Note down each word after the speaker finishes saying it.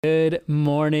Good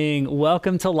morning.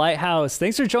 Welcome to Lighthouse.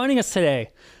 Thanks for joining us today.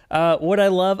 What I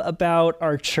love about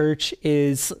our church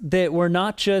is that we're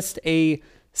not just a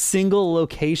single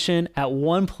location at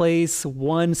one place,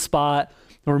 one spot.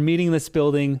 We're meeting in this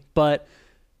building, but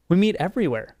we meet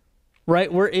everywhere,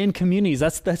 right? We're in communities.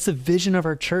 That's the vision of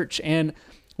our church, and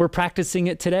we're practicing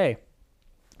it today.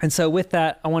 And so with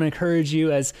that, I want to encourage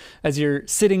you as you're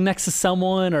sitting next to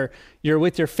someone, or you're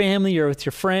with your family, you're with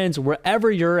your friends,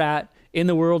 wherever you're at in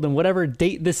the world and whatever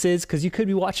date this is, because you could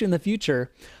be watching in the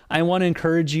future, I want to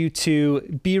encourage you to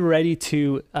be ready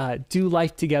to do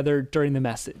life together during the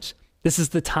message. This is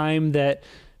the time that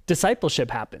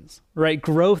discipleship happens, right?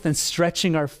 Growth and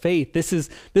stretching our faith. This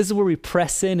is where we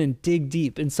press in and dig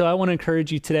deep. And so I want to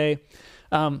encourage you today,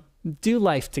 do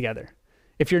life together.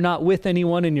 If you're not with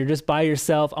anyone and you're just by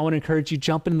yourself, I want to encourage you,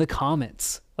 jump into the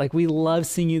comments. Like, we love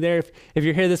seeing you there. If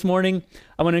you're here this morning,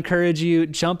 I want to encourage you,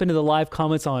 jump into the live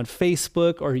comments on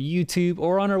Facebook or YouTube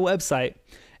or on our website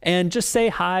and just say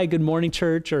hi, good morning,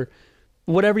 church, or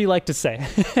whatever you like to say.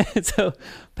 So,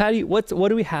 Patty, what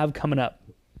do we have coming up?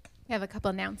 We have a couple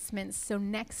announcements. So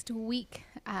next week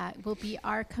will be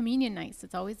our communion nights.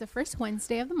 It's always the first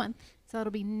Wednesday of the month. So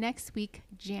it'll be next week,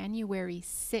 January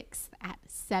 6th at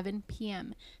 7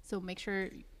 p.m. So make sure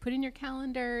you put in your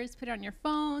calendars, put it on your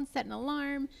phone, set an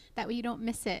alarm. That way you don't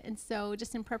miss it. And so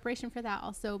just in preparation for that,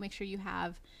 also make sure you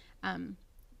have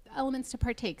elements to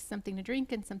partake, something to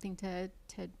drink and something to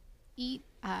eat,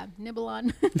 nibble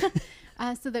on,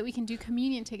 so that we can do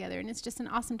communion together. And it's just an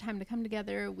awesome time to come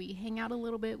together. We hang out a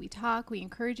little bit, we talk, we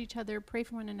encourage each other, pray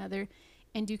for one another,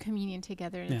 and do communion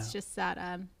together. And it's just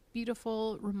that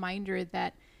beautiful reminder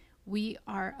that we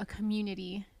are a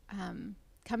community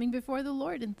coming before the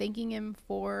Lord and thanking Him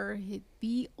for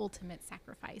the ultimate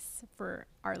sacrifice for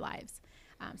our lives.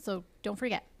 So don't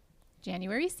forget,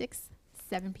 January 6th,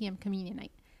 7 p.m. communion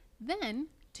night. Then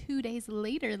 2 days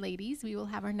later, ladies, we will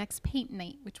have our next paint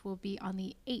night, which will be on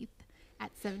the 8th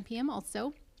at 7 p.m.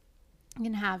 also. You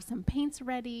can have some paints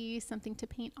ready, something to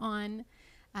paint on,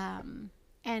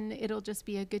 and it'll just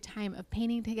be a good time of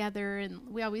painting together. And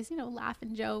we always, laugh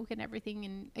and joke and everything,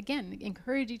 and again,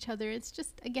 encourage each other. It's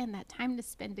just, again, that time to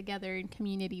spend together in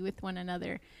community with one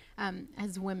another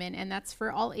as women, and that's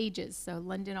for all ages. So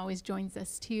London always joins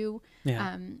us too.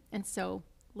 Yeah. And so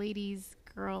ladies,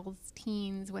 girls,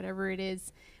 teens, whatever it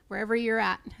is, wherever you're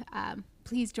at,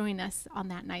 please join us on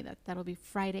that night. That'll be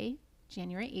Friday,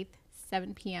 January 8th,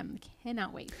 7 p.m.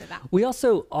 Cannot wait for that. We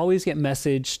also always get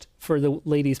messaged for the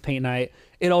ladies' paint night.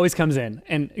 It always comes in,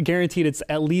 and guaranteed it's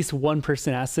at least one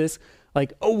person asks this,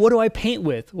 like, oh, what do I paint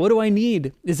with? What do I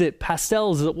need? Is it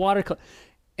pastels? Is it watercolor?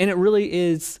 And it really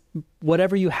is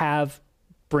whatever you have,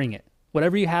 bring it.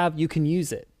 Whatever you have, you can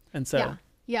use it. And so...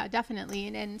 Yeah, definitely.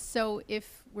 And so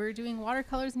if we're doing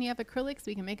watercolors and you have acrylics,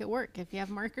 we can make it work. If you have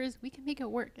markers, we can make it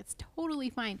work. It's totally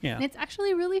fine. Yeah. And it's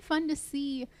actually really fun to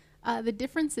see the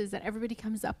differences that everybody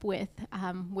comes up with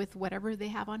whatever they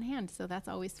have on hand. So that's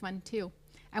always fun too.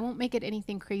 I won't make it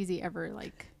anything crazy ever,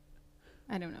 like,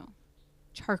 I don't know,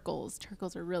 charcoals.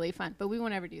 Charcoals are really fun, but we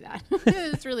won't ever do that.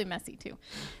 It's really messy too.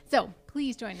 So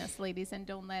please join us, ladies, and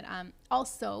don't let,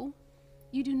 also,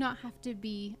 you do not have to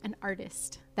be an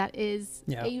artist. That is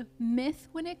a myth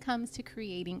when it comes to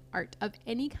creating art of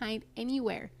any kind,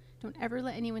 anywhere. Don't ever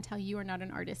let anyone tell you are not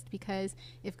an artist, because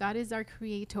if God is our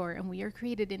creator and we are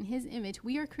created in His image,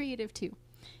 we are creative too.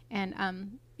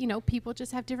 And, people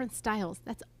just have different styles.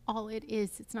 That's all it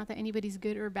is. It's not that anybody's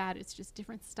good or bad. It's just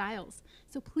different styles.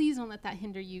 So please don't let that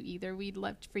hinder you either. We'd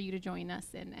love for you to join us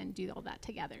and do all that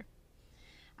together.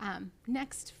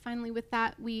 Next, finally with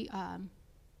that, we'll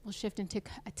shift into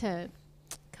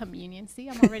communion. See,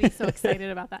 I'm already so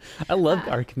excited about that. I love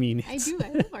our communions. I do. I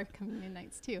love our communion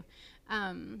nights too.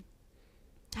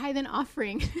 Tithe and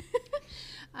offering.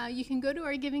 You can go to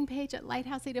our giving page at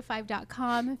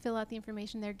lighthouse805.com and fill out the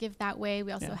information there. Give that way.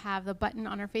 We also have the button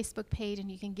on our Facebook page,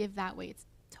 and you can give that way. It's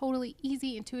totally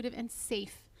easy, intuitive, and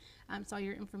safe. So all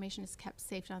your information is kept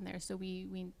safe on there. So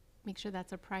we make sure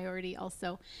that's a priority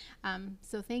also.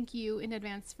 So thank you in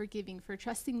advance for giving, for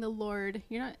trusting the Lord.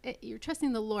 You're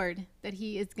trusting the Lord that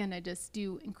He is going to just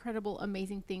do incredible,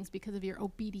 amazing things because of your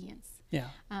obedience. Yeah.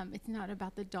 It's not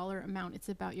about the dollar amount. It's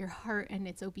about your heart and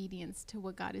its obedience to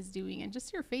what God is doing, and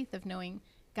just your faith of knowing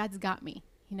God's got me.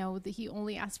 That He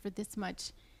only asked for this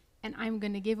much, and I'm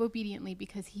going to give obediently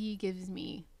because He gives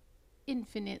me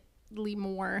infinitely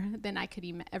more than I could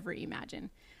ever imagine.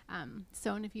 And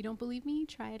if you don't believe me,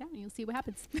 try it out and you'll see what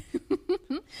happens.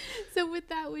 So with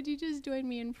that, would you just join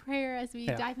me in prayer as we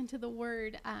dive into the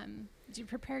Word? To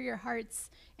prepare your hearts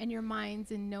and your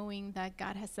minds in knowing that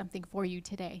God has something for you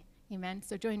today. Amen.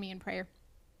 So join me in prayer.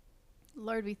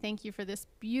 Lord, we thank you for this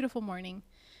beautiful morning.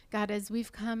 God, as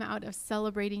we've come out of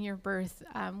celebrating your birth,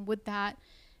 would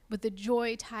the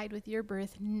joy tied with your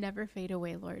birth never fade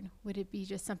away, Lord? Would it be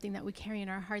just something that we carry in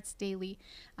our hearts daily,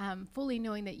 fully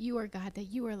knowing that you are God,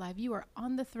 that you are alive, you are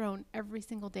on the throne every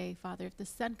single day, Father. If the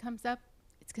sun comes up,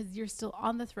 it's because you're still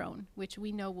on the throne, which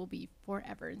we know will be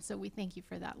forever. And so we thank you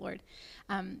for that, Lord.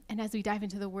 And as we dive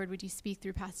into the word, would you speak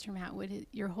through Pastor Matt? Would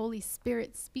your Holy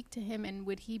Spirit speak to him? And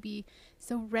would he be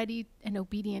so ready and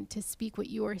obedient to speak what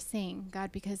you are saying,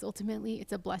 God? Because ultimately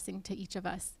it's a blessing to each of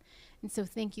us. And so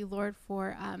thank you, Lord,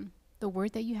 for the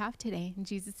word that you have today. In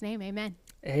Jesus' name, amen.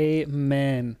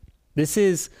 Amen. This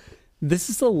is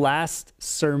the last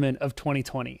sermon of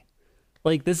 2020.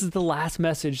 Like, this is the last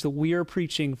message that we are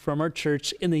preaching from our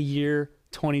church in the year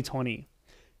 2020.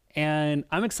 And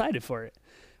I'm excited for it.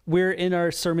 We're in our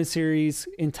sermon series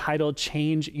entitled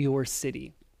Change Your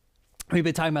City. We've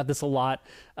been talking about this a lot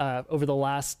over the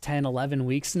last 10, 11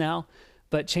 weeks now.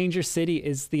 But Change Your City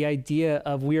is the idea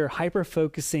of we are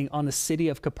hyper-focusing on the city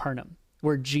of Capernaum,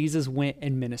 where Jesus went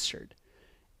and ministered.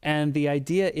 And the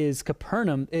idea is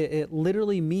Capernaum, it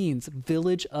literally means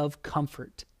village of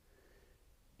comfort.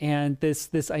 And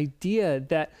this idea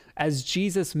that as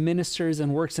Jesus ministers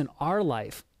and works in our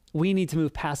life, we need to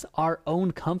move past our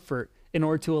own comfort in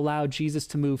order to allow Jesus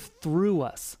to move through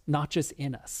us, not just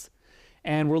in us.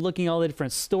 And we're looking at all the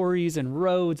different stories and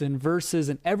roads and verses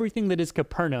and everything that is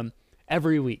Capernaum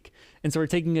every week. And so we're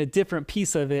taking a different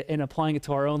piece of it and applying it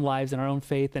to our own lives and our own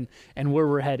faith and where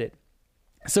we're headed.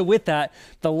 So with that,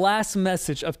 the last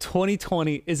message of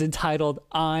 2020 is entitled,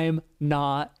 I'm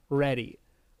Not Ready.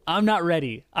 I'm not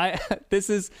ready. This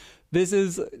is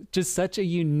just such a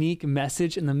unique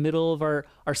message in the middle of our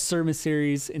sermon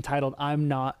series entitled, I'm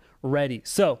Not Ready.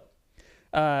 So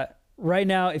right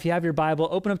now, if you have your Bible,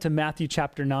 open up to Matthew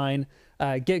chapter 9.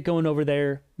 Get going over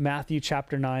there, Matthew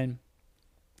chapter 9.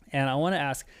 And I want to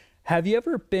ask, have you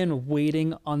ever been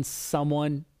waiting on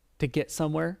someone to get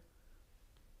somewhere?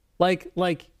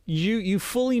 Like you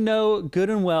fully know good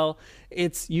and well,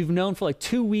 you've known for like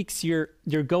 2 weeks you're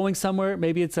going somewhere.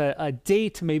 Maybe it's a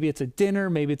date, maybe it's a dinner,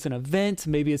 maybe it's an event,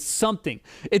 maybe it's something.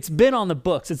 It's been on the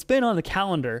books, it's been on the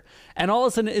calendar, and all of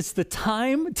a sudden it's the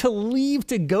time to leave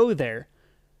to go there.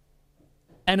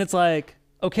 And it's like,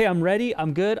 okay, I'm ready,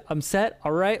 I'm good, I'm set,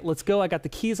 all right, let's go. I got the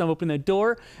keys, I'm opening the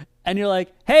door, and you're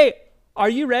like, hey, are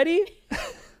you ready?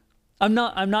 I'm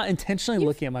not intentionally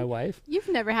looking at my wife. You've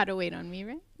never had to wait on me,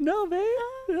 right? No, babe.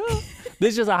 No. This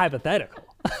is just a hypothetical.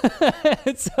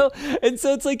 and so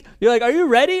it's like, you're like, are you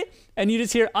ready? And you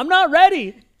just hear, I'm not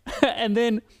ready. And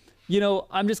then,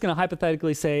 I'm just going to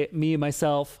hypothetically say me,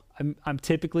 myself, I'm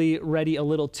typically ready a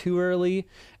little too early.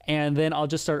 And then I'll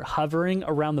just start hovering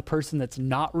around the person that's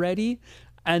not ready.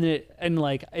 I'm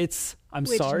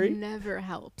sorry. Which never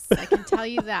helps. I can tell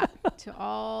you that to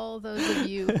all those of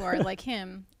you who are like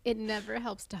him, it never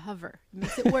helps to hover. It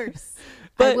makes it worse.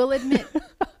 But I will admit,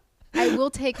 I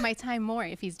will take my time more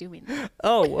if he's doing that.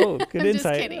 Oh, good insight.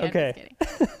 Just kidding. Okay. I'm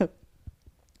just kidding.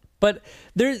 But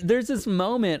there's this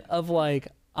moment of like,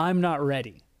 I'm not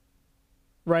ready.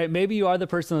 Right? Maybe you are the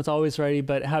person that's always ready,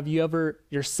 but have you ever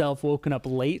yourself woken up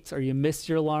late or you missed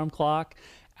your alarm clock?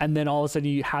 And then all of a sudden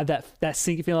you have that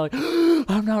sinking feeling like,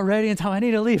 I'm not ready in time. I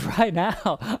need to leave right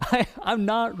now. I'm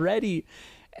not ready.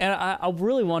 And I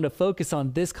really want to focus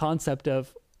on this concept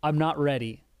of I'm not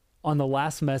ready on the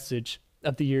last message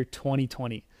of the year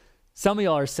 2020. Some of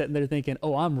y'all are sitting there thinking,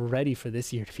 oh, I'm ready for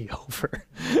this year to be over.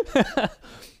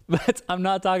 But I'm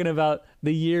not talking about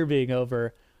the year being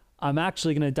over. I'm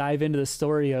actually going to dive into the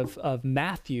story of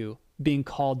Matthew being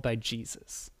called by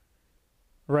Jesus.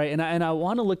 Right? And I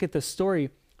want to look at the story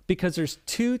because there's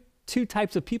two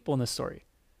types of people in the story.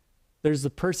 There's the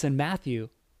person, Matthew,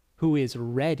 who is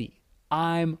ready.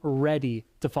 I'm ready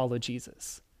to follow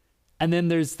Jesus. And then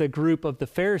there's the group of the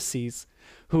Pharisees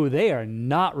who they are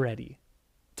not ready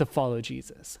to follow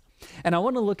Jesus. And I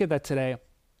want to look at that today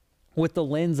with the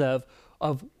lens of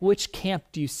which camp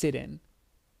do you sit in?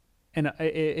 And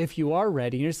if you are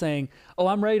ready, you're saying, oh,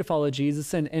 I'm ready to follow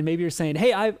Jesus. And maybe you're saying,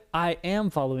 hey, I am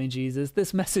following Jesus.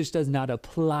 This message does not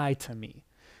apply to me.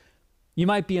 You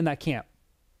might be in that camp.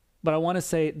 But I want to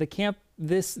say the camp,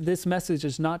 this message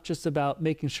is not just about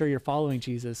making sure you're following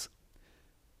Jesus.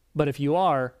 But if you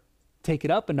are, take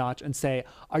it up a notch and say,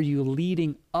 are you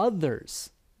leading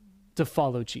others to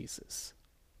follow Jesus?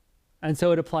 And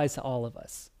so it applies to all of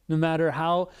us. No matter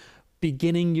how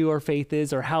beginning your faith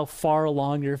is or how far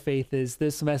along your faith is,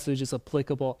 this message is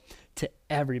applicable to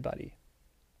everybody.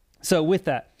 So with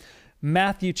that,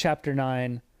 Matthew chapter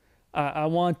 9, I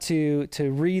want to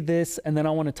read this, and then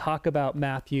I want to talk about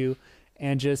Matthew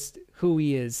and just who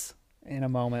he is in a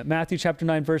moment. Matthew chapter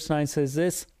 9, verse 9 says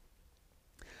this.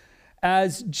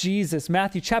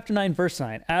 Matthew chapter 9, verse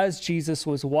 9, as Jesus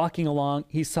was walking along,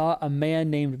 he saw a man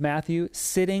named Matthew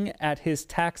sitting at his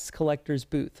tax collector's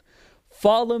booth.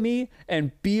 Follow me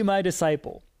and be my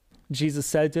disciple, Jesus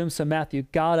said to him. So Matthew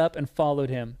got up and followed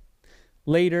him.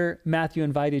 Later, Matthew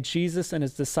invited Jesus and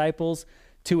his disciples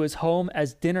to his home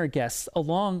as dinner guests,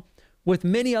 along with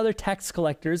many other tax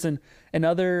collectors and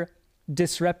other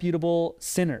disreputable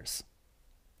sinners.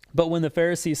 But when the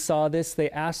Pharisees saw this,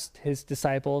 they asked his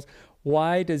disciples,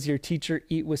 "Why does your teacher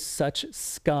eat with such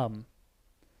scum?"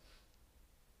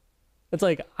 It's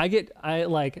like,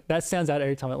 that stands out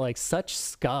every time. Such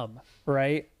scum,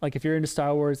 right? Like if you're into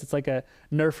Star Wars, it's like a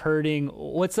nerf herding.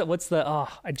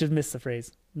 I just missed the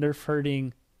phrase. Nerf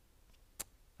herding.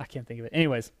 I can't think of it.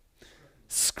 Anyways,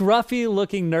 scruffy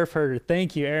looking nerf herder.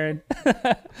 Thank you, Aaron.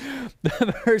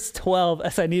 Verse 12,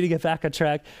 as I need to get back on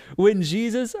track. When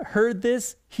Jesus heard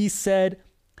this, he said,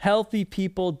 "Healthy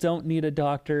people don't need a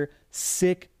doctor,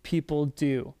 sick people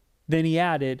do." Then he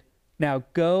added, "Now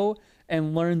go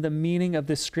and learn the meaning of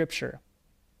this scripture."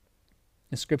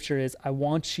 The scripture is, "I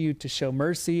want you to show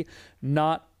mercy,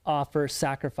 not offer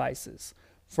sacrifices.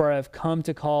 For I have come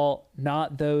to call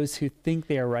not those who think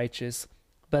they are righteous,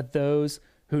 but those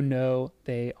who know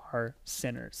they are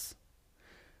sinners."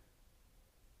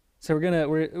 So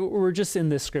we're just in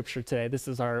this scripture today. This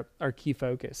is our key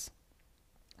focus.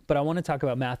 But I want to talk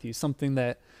about Matthew, something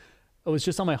that was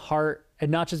just on my heart, and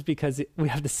not just because we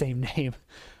have the same name,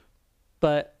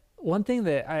 but one thing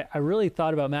that I really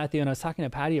thought about Matthew, and I was talking to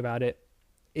Patty about it,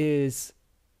 is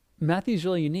Matthew's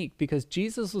really unique because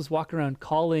Jesus was walking around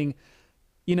calling,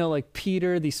 like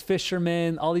Peter, these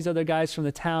fishermen, all these other guys from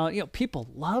the town, people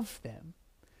love them.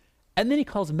 And then he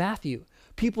calls Matthew.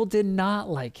 People did not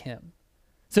like him.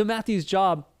 So Matthew's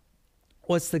job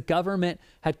was the government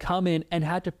had come in and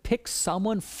had to pick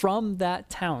someone from that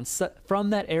town,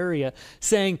 from that area,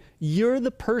 saying, "You're the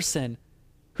person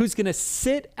who's going to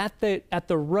sit at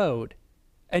the road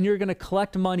and you're going to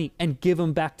collect money and give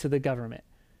them back to the government."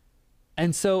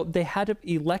 And so they had to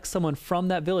elect someone from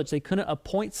that village. They couldn't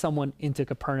appoint someone into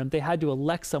Capernaum. They had to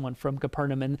elect someone from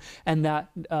Capernaum and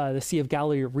that the Sea of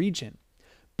Galilee region,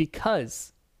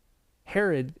 because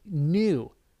Herod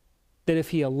knew that if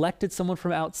he elected someone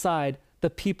from outside, the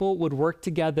people would work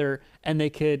together and they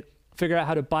could figure out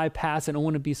how to bypass and it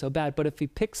wouldn't be so bad. But if he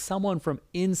picked someone from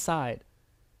inside,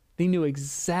 they knew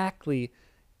exactly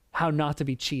how not to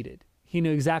be cheated. He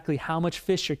knew exactly how much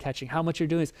fish you're catching, how much you're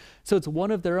doing this. So it's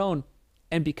one of their own.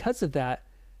 And because of that,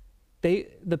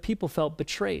 the people felt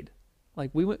betrayed.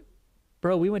 Like, we went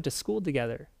to school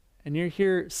together and you're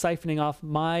here siphoning off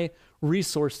my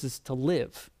resources to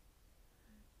live.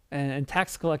 And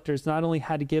tax collectors not only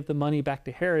had to give the money back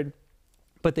to Herod,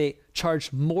 but they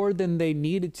charged more than they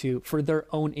needed to for their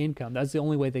own income. That's the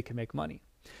only way they could make money.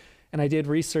 And I did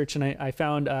research and I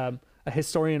found a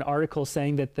historian article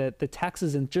saying that the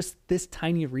taxes in just this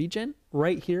tiny region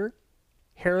right here,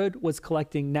 Herod was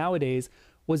collecting nowadays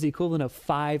was the equivalent of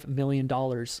 $5 million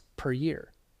per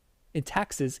year in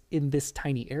taxes in this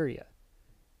tiny area.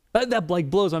 That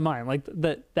blows my mind. Like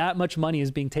that much money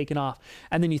is being taken off.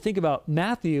 And then you think about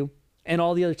Matthew and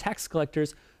all the other tax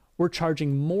collectors were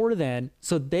charging more than,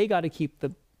 so they got to keep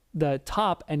the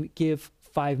top and give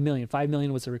 5 million. 5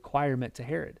 million was a requirement to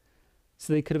Herod.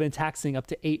 So they could have been taxing up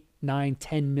to $8, $9,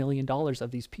 $10 million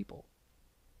of these people.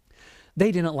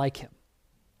 They didn't like him.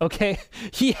 Okay.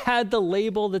 He had the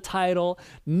label, the title.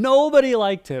 Nobody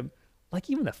liked him. Like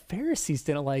even the Pharisees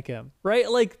didn't like him, right?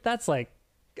 Like that's like,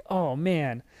 oh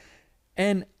man.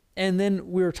 And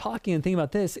then we were talking and thinking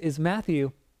about this is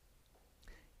Matthew,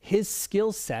 his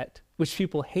skill set, which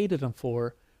people hated him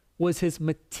for, was his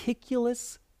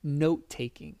meticulous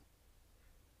note-taking,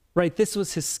 right? This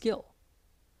was his skill.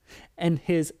 And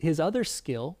his other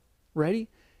skill, ready?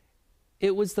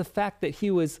 It was the fact that he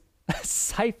was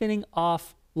siphoning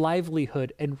off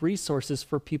livelihood and resources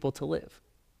for people to live.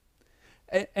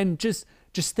 And just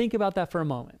think about that for a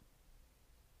moment.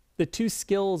 The two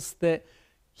skills that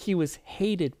he was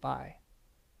hated by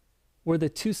were the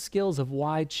two skills of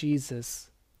why Jesus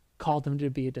called him to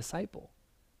be a disciple,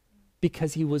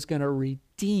 because he was going to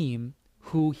redeem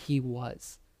who he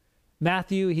was.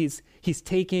 Matthew, he's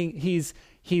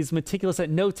meticulous at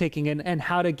note taking and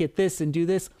how to get this and do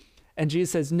this. And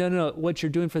Jesus says, no, what you're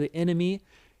doing for the enemy,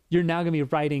 you're now going to be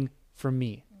writing for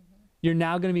me. Mm-hmm. You're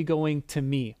now going to be going to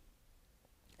me.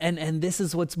 And this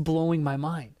is what's blowing my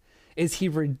mind, is he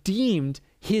redeemed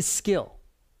his skill.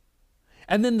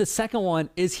 And then the second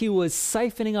one is he was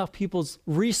siphoning off people's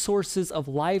resources of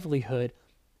livelihood.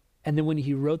 And then when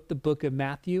he wrote the book of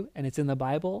Matthew, and it's in the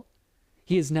Bible,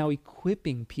 He is now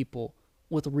equipping people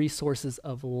with resources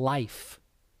of life.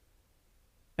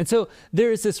 And so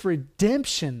there is this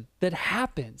redemption that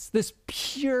happens, this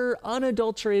pure,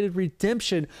 unadulterated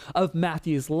redemption of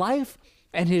Matthew's life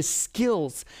and his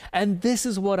skills. And this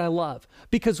is what I love,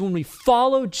 because when we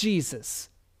follow Jesus,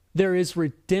 there is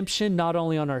redemption not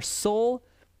only on our soul,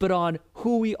 but on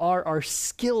who we are, our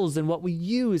skills and what we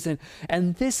use.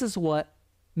 And this is what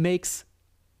makes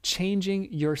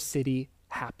changing your city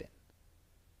happen.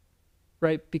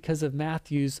 Right? Because of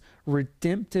Matthew's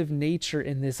redemptive nature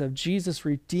in this, of Jesus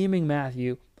redeeming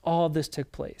Matthew, all of this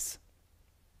took place.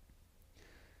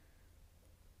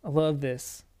 I love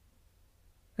this.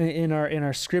 In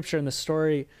our scripture, in the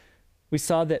story, we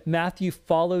saw that Matthew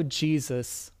followed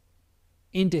Jesus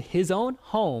into his own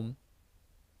home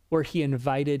where he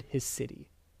invited his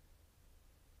city.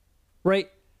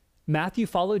 Right? Matthew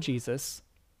followed Jesus.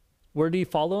 Where did he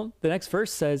follow him? The next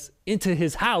verse says, into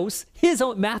his house, his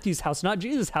own, Matthew's house, not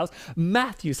Jesus' house,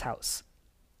 Matthew's house.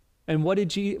 And what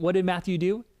did Matthew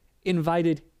do?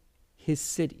 Invited his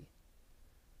city.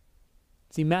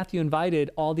 See, Matthew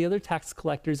invited all the other tax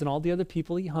collectors and all the other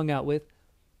people he hung out with,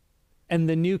 and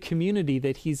the new community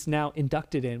that he's now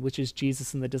inducted in, which is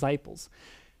Jesus and the disciples.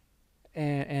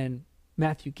 And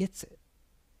Matthew gets it.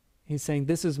 He's saying,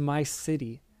 this is my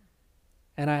city.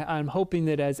 And I'm hoping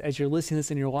that as you're listening to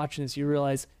this and you're watching this, you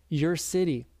realize your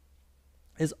city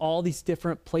is all these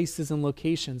different places and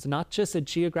locations, not just a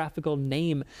geographical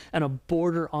name and a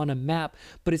border on a map,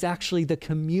 but it's actually the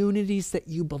communities that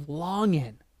you belong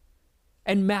in.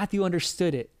 And Matthew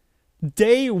understood it.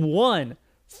 Day one,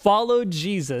 followed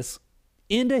Jesus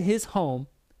into his home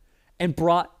and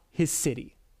brought his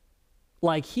city.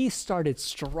 Like, he started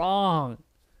strong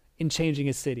in changing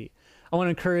his city. I want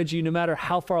to encourage you, no matter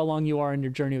how far along you are in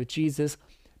your journey with Jesus,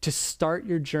 to start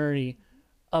your journey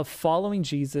of following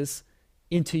Jesus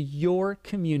into your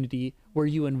community where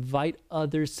you invite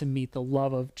others to meet the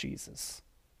love of Jesus.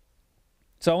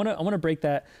 So I want to break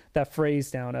that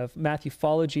phrase down of Matthew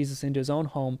followed Jesus into his own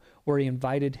home where he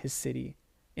invited his city.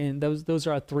 And those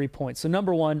are our 3 points. So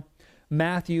number one,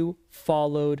 Matthew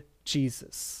followed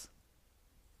Jesus.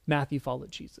 Matthew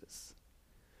followed Jesus.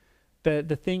 The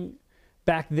thing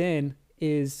back then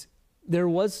is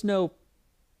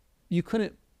you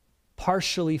couldn't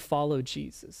partially follow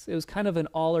Jesus. It was kind of an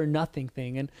all or nothing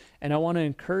thing. And I want to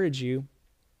encourage you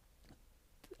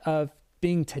of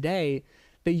being today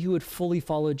that you would fully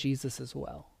follow Jesus as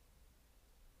well,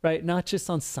 right? Not just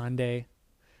on Sunday,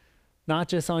 not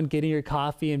just on getting your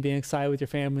coffee and being excited with your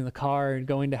family in the car and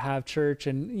going to have church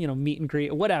and, meet and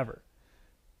greet, whatever.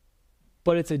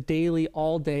 But it's a daily,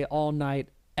 all day, all night,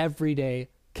 every day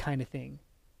kind of thing.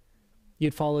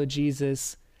 You'd follow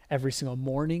Jesus every single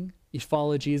morning. You'd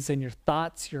follow Jesus in your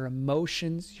thoughts, your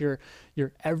emotions, your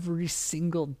every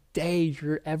single day,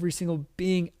 your every single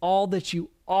being, all that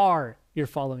you are, you're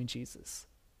following Jesus.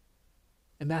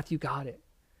 And Matthew got it.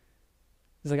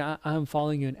 He's like, I'm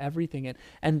following you in everything.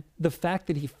 And the fact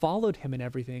that he followed him in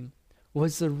everything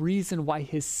was the reason why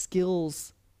his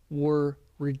skills were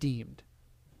redeemed.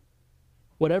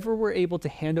 Whatever we're able to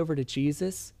hand over to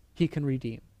Jesus, he can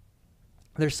redeem.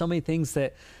 There's so many things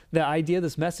that the idea of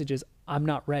this message is, I'm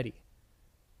not ready.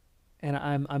 And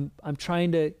I'm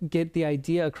trying to get the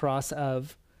idea across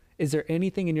of, is there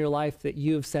anything in your life that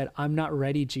you have said, I'm not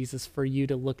ready, Jesus, for you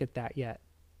to look at that yet?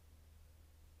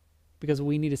 Because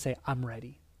we need to say, I'm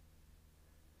ready.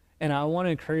 And I want to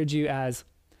encourage you as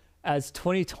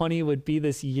 2020 would be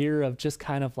this year of just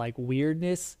kind of like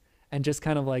weirdness and just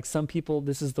kind of like, some people,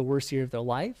 this is the worst year of their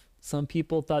life. Some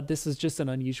people thought this is just an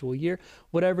unusual year.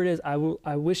 Whatever it is,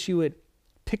 I wish you would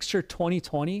picture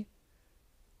 2020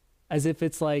 as if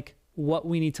it's like what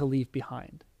we need to leave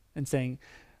behind, and saying,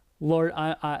 Lord,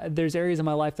 there's areas in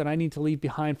my life that I need to leave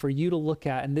behind for you to look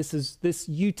at. And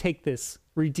you take this,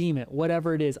 redeem it,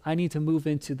 whatever it is. I need to move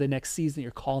into the next season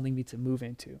you're calling me to move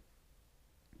into.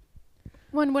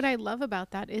 What I love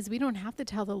about that is we don't have to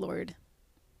tell the Lord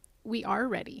we are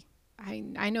ready.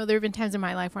 I know there have been times in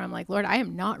my life where I'm like, Lord, I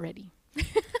am not ready.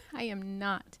 I am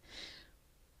not.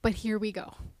 But here we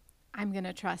go. I'm going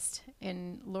to trust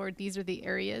in, Lord, these are the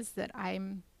areas that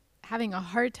I'm having a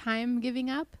hard time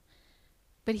giving up.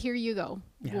 But here you go.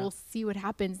 Yeah. We'll see what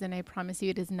happens. And I promise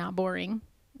you, it is not boring.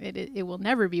 It will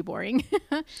never be boring,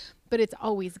 but it's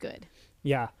always good.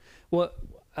 Yeah. Well,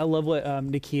 I love what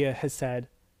Nikia has said.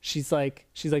 She's like,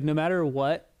 no matter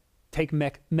what, take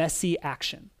messy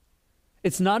action.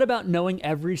 It's not about knowing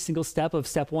every single step of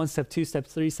step 1, step 2, step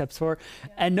 3, step 4,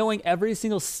 and knowing every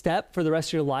single step for the rest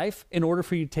of your life in order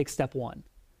for you to take step 1.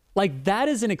 Like, that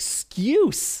is an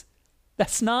excuse.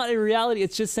 That's not a reality.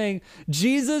 It's just saying,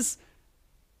 Jesus,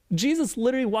 Jesus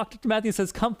literally walked up to Matthew and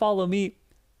says, come follow me.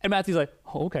 And Matthew's like,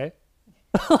 oh, okay.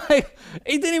 Like,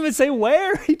 he didn't even say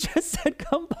where. He just said,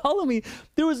 come follow me.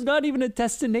 There was not even a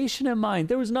destination in mind.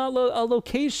 There was not a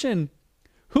location.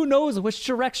 Who knows which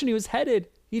direction he was headed?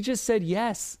 He just said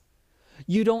yes.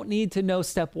 You don't need to know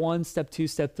step 1, step 2,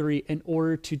 step 3 in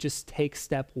order to just take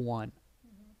step 1.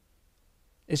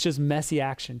 It's just messy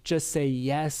action. Just say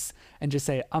yes and just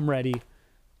say, I'm ready.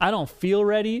 I don't feel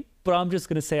ready, but I'm just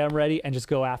going to say I'm ready and just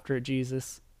go after it,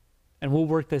 Jesus. And we'll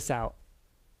work this out.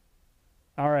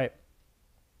 All right.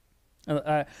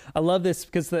 I love this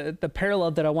because the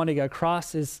parallel that I want to get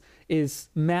across is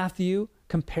Matthew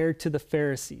compared to the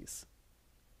Pharisees.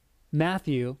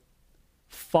 Matthew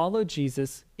followed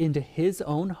Jesus into his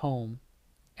own home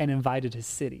and invited his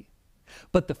city.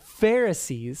 But the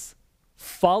Pharisees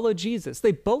followed Jesus.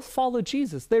 They both followed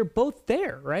Jesus. They're both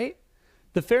there, right?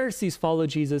 The Pharisees followed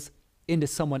Jesus into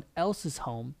someone else's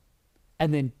home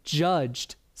and then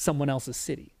judged someone else's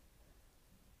city.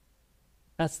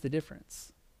 That's the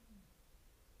difference.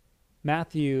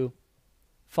 Matthew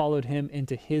followed him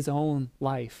into his own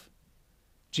life.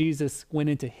 Jesus went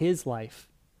into his life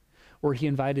where he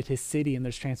invited his city and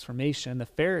there's transformation. The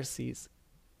Pharisees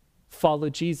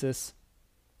followed Jesus,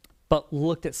 but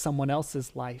looked at someone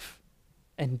else's life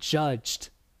and judged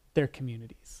their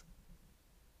communities.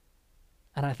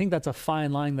 And I think that's a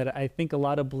fine line that I think a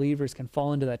lot of believers can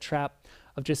fall into that trap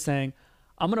of just saying,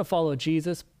 I'm going to follow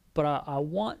Jesus, but I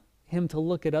want him to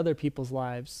look at other people's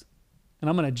lives and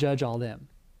I'm going to judge all them.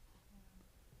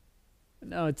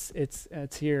 No, it's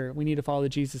here. We need to follow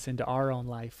Jesus into our own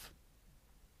life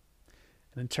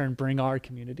and in turn bring our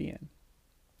community in.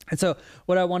 And so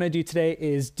what I want to do today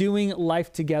is doing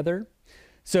life together.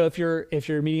 So if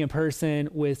you're meeting in person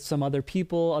with some other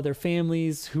people, other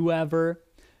families, whoever,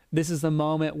 this is the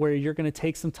moment where you're going to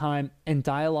take some time and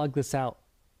dialogue this out.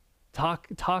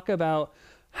 Talk about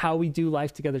how we do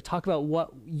life together. Talk about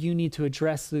what you need to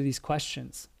address through these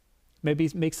questions. Maybe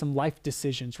make some life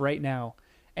decisions right now,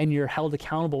 and you're held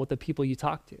accountable with the people you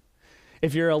talk to.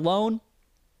 If you're alone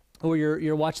or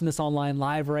you're watching this online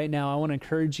live right now, I want to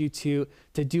encourage you to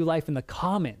do life in the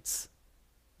comments.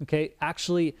 Okay,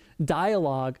 actually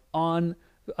dialogue on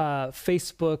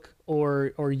Facebook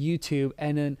or YouTube,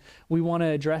 and then we want to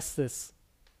address this.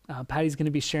 Patty's going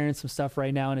to be sharing some stuff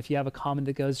right now, and if you have a comment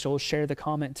that goes, she'll share the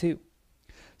comment too.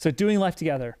 So doing life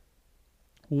together.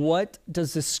 What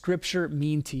does the scripture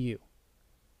mean to you?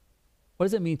 What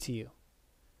does it mean to you?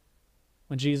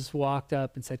 When Jesus walked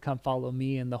up and said, come follow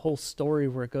me, and the whole story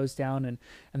where it goes down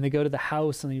and they go to the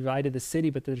house and they divided the city,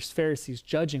 but there's Pharisees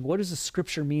judging. What does the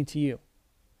scripture mean to you?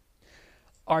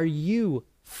 Are you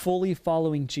fully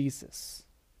following Jesus?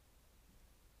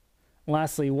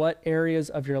 Lastly, what areas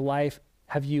of your life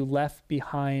have you left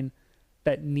behind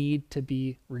that need to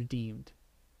be redeemed?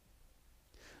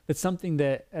 That's something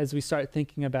that as we start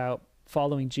thinking about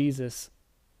following Jesus,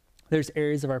 there's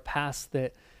areas of our past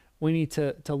that we need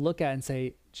to look at and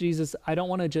say, Jesus, I don't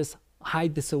want to just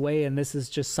hide this away and this is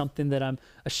just something that I'm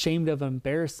ashamed of,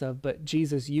 embarrassed of, but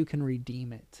Jesus, you can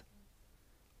redeem it.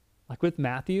 Like with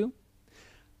Matthew,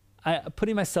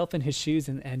 putting myself in his shoes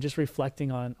and just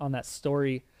reflecting on that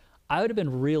story, I would have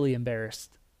been really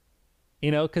embarrassed,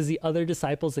 because the other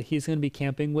disciples that he's going to be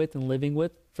camping with and living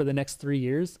with for the next 3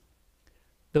 years,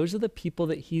 those are the people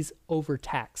that he's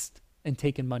overtaxed and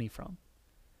taken money from.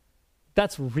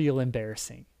 That's real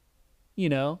embarrassing,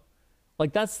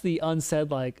 like that's the unsaid,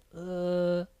 like,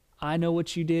 I know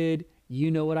what you did.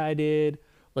 You know what I did.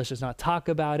 Let's just not talk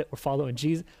about it. We're following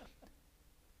Jesus.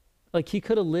 Like he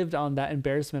could have lived on that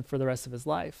embarrassment for the rest of his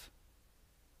life,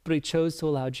 but he chose to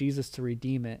allow Jesus to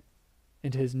redeem it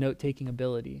into his note-taking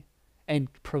ability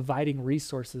and providing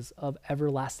resources of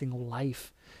everlasting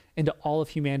life into all of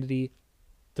humanity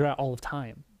throughout all of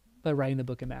time by writing the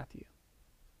book of Matthew.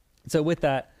 So with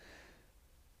that,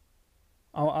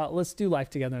 let's do life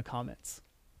together in the comments.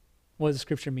 What does the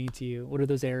scripture mean to you? What are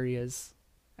those areas?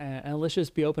 And let's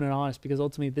just be open and honest, because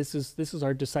ultimately this is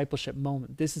our discipleship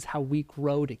moment. This is how we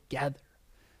grow together.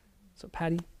 So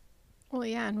Patty? Well,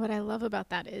 yeah, and what I love about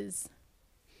that is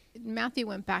Matthew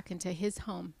went back into his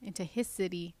home, into his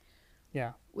city,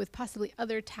 with possibly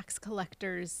other tax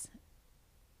collectors.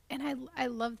 And I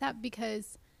love that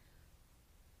because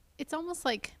it's almost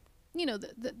like,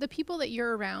 the people that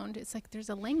you're around, it's like there's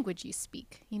a language you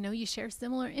speak. You share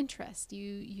similar interests.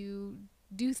 You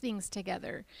do things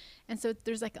together. And so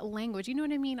there's like a language. You know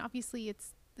what I mean? Obviously,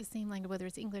 it's the same language, whether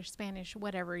it's English, Spanish,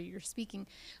 whatever you're speaking.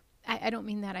 I don't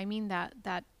mean that. I mean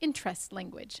that interest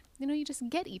language. You just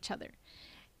get each other.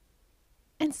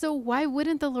 And so why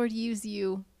wouldn't the Lord use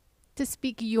you to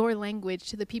speak your language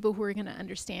to the people who are going to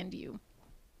understand you?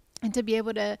 And to be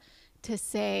able to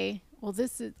say, well,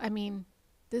 this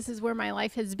is where my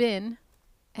life has been,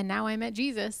 and now I met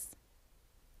Jesus,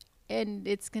 and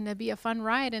it's going to be a fun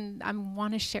ride, and I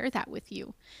want to share that with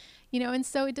you. And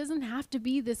so it doesn't have to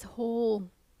be this whole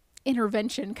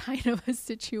intervention kind of a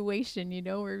situation,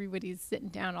 where everybody's sitting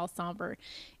down all somber.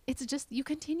 It's just, you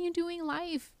continue doing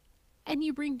life and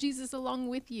you bring Jesus along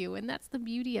with you. And that's the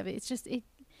beauty of it. It's just, it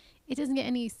doesn't get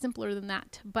any simpler than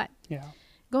that. But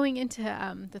going into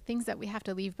the things that we have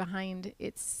to leave behind,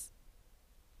 it's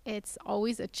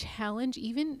always a challenge,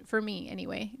 even for me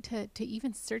anyway, to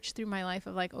even search through my life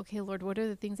of like, okay, Lord, what are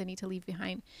the things I need to leave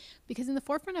behind? Because in the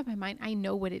forefront of my mind, I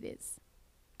know what it is.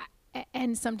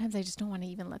 And sometimes I just don't want to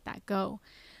even let that go.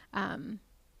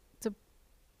 So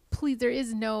please,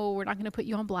 we're not going to put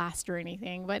you on blast or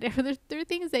anything, but if there are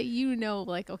things that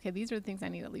like, okay, these are the things I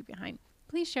need to leave behind.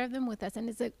 Please share them with us. And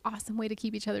it's an awesome way to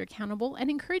keep each other accountable and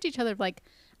encourage each other. Like,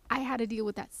 I had to deal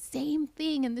with that same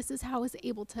thing, and this is how I was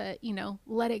able to,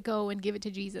 let it go and give it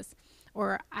to Jesus.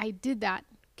 Or I did that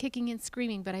kicking and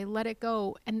screaming, but I let it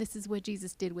go, and this is what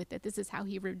Jesus did with it. This is how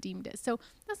he redeemed it. So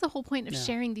that's the whole point of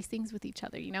sharing these things with each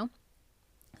other,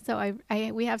 So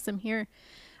we have some here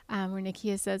where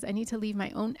Nakia says, I need to leave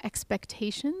my own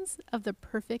expectations of the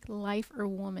perfect life or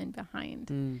woman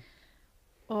behind.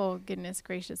 Oh, goodness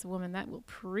gracious, woman, that will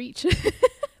preach.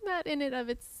 That in and of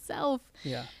itself.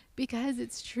 Yeah. Because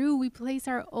it's true, we place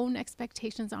our own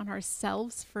expectations on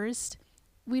ourselves first.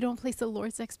 We don't place the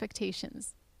Lord's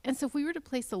expectations. And so if we were to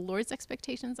place the Lord's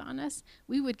expectations on us,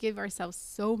 we would give ourselves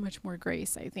so much more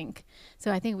grace, I think.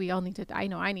 So I think we all I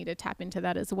know I need to tap into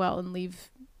that as well and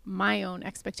leave my own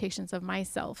expectations of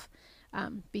myself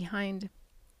behind.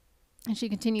 And she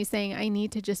continues saying, I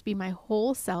need to just be my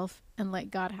whole self and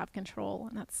let God have control.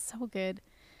 And that's so good.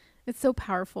 It's so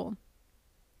powerful.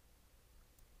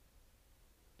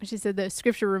 She said, the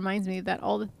scripture reminds me that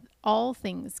all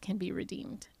things can be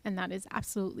redeemed. And that is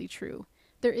absolutely true.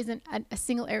 There isn't a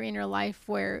single area in your life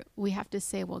where we have to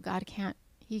say, well, God can't,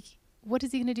 what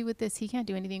is he going to do with this? He can't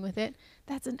do anything with it.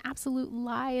 That's an absolute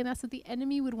lie. And that's what the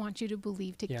enemy would want you to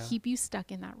believe, to keep you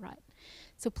stuck in that rut.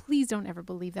 So please don't ever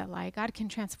believe that lie. God can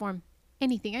transform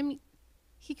anything. I mean,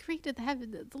 he created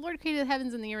the Lord created the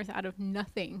heavens and the earth out of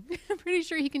nothing. I'm pretty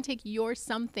sure he can take your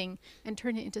something and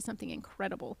turn it into something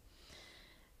incredible.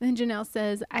 Then Janelle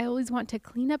says, I always want to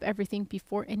clean up everything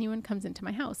before anyone comes into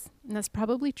my house. And that's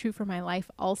probably true for my life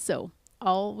also.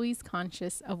 Always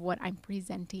conscious of what I'm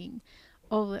presenting.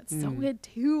 Oh, that's so good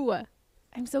too.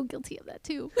 I'm so guilty of that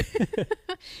too.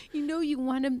 You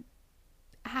want to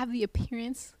have the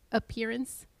appearance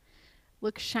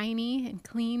look shiny and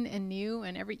clean and new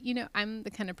and I'm the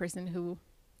kind of person who,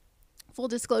 full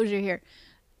disclosure here,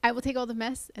 I will take all the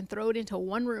mess and throw it into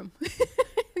one room.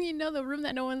 The room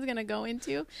that no one's going to go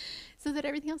into, so that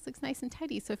everything else looks nice and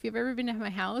tidy. So if you've ever been to my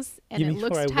house and it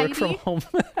looks tidy. Work from home?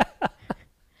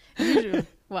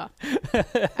 Well,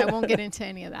 I won't get into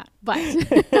any of that. But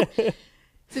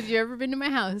so if you've ever been to my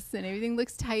house and everything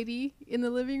looks tidy in the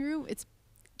living room, it's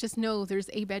just know there's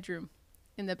a bedroom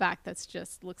in the back that's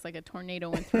just looks like a tornado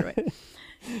went through it.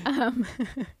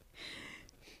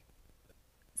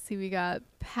 See, we got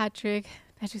Patrick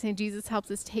saying Jesus helps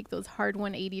us take those hard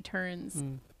 180 turns.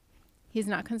 He's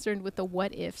not concerned with the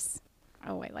what ifs.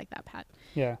 Oh, I like that, Pat.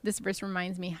 Yeah. This verse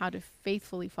reminds me how to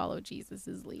faithfully follow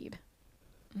Jesus's lead.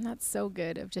 And that's so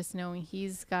good, of just knowing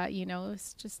he's got,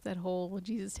 it's just that whole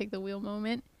Jesus take the wheel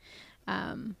moment.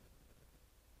 And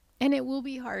it will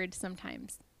be hard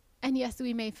sometimes. And yes,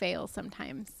 we may fail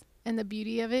sometimes. And the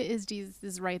beauty of it is Jesus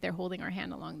is right there holding our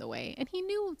hand along the way. And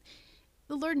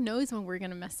the Lord knows when we're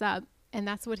going to mess up. And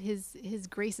that's what his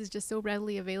grace is just so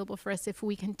readily available for us if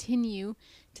we continue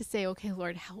to say, okay,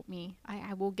 Lord, help me.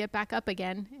 I will get back up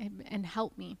again and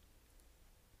help me.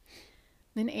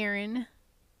 Then Aaron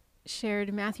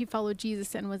shared, Matthew followed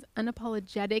Jesus and was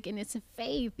unapologetic in his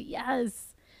faith.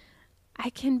 Yes. I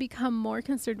can become more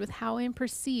concerned with how I am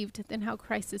perceived than how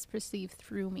Christ is perceived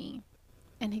through me.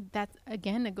 And that's,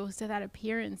 again, it goes to that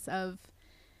appearance of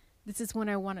this is what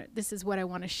I want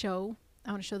to show. I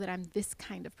want to show that I'm this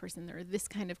kind of person or this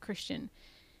kind of Christian.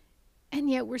 And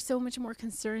yet we're so much more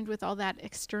concerned with all that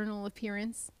external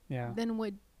appearance than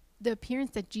what the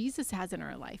appearance that Jesus has in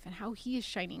our life and how he is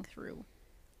shining through.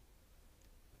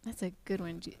 That's a good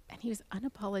one. And he was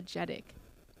unapologetic.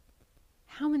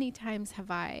 How many times have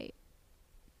I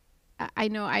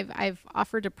know I've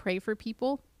offered to pray for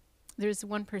people. There's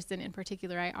one person in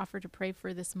particular I offered to pray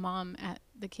for, this mom at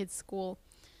the kids' school.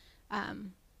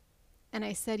 And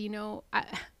I said,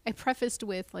 I prefaced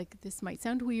with like, this might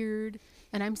sound weird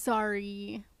and I'm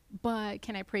sorry, but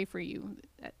can I pray for you?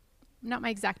 Not my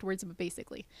exact words, but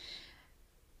basically.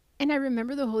 And I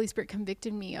remember the Holy Spirit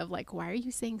convicted me of like, why are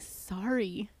you saying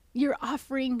sorry? You're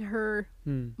offering her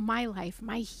my life,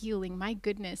 my healing, my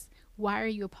goodness. Why are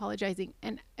you apologizing?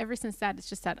 And ever since that, it's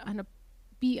just that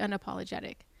be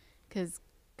unapologetic, because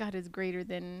God is greater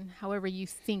than however you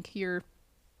think you're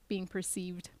being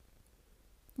perceived.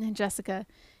 And Jessica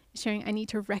sharing, I need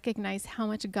to recognize how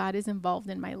much God is involved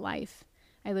in my life.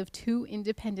 I live too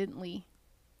independently.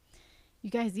 You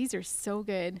guys, these are so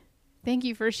good. Thank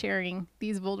you for sharing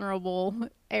these vulnerable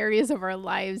areas of our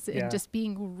lives and just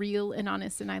being real and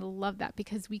honest. And I love that,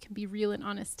 because we can be real and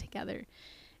honest together.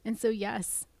 And so,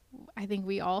 yes, I think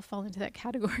we all fall into that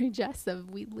category, Jess,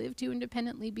 of we live too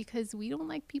independently because we don't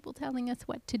like people telling us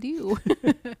what to do.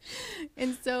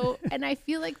 And so, and I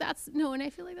feel like that's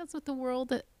what the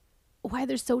world, why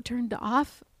they're so turned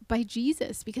off by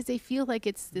Jesus, because they feel like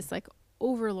it's this like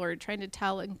overlord trying to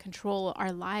tell and control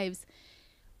our lives,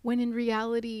 when in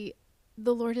reality,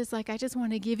 the Lord is like, I just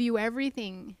want to give you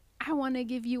everything. I want to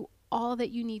give you all that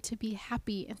you need to be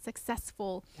happy and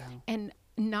successful, and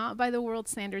not by the world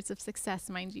standards of success,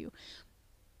 mind you,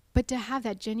 but to have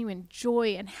that genuine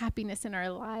joy and happiness in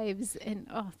our lives. And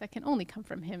that can only come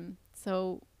from him.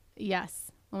 So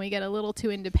yes, when we get a little too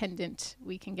independent,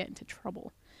 we can get into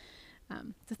trouble.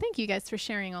 So thank you guys for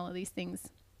sharing all of these things.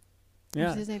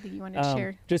 Yeah. Is there anything you wanted to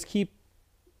share? Just keep,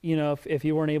 if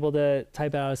you weren't able to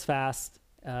type out as fast,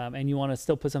 and you want to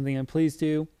still put something in, please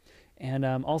do. And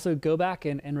also go back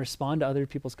and respond to other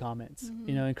people's comments,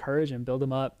 encourage and build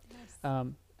them up. Yes.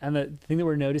 And the thing that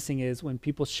we're noticing is when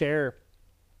people share,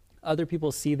 other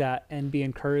people see that and be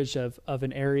encouraged of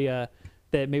an area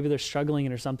that maybe they're struggling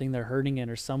in, or something they're hurting in,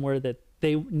 or somewhere that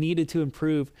they needed to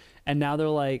improve. And now they're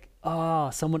like,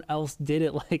 someone else did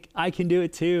it. Like I can do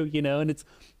it too, and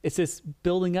it's this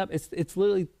building up. It's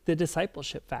literally the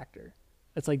discipleship factor.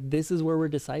 It's like, this is where we're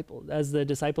discipled. As the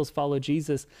disciples follow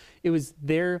Jesus, it was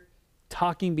their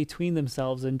talking between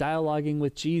themselves and dialoguing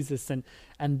with Jesus. And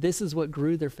this is what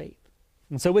grew their faith.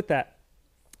 And so with that,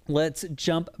 let's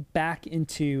jump back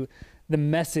into the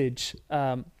message.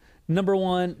 Number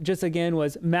one, just again,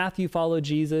 was Matthew followed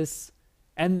Jesus,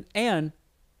 and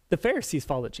the Pharisees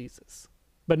followed Jesus.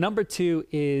 But number two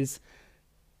is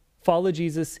follow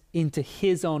Jesus into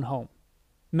his own home.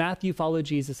 Matthew followed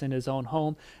Jesus in his own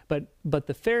home, but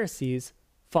the Pharisees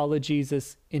followed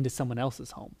Jesus into someone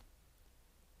else's home.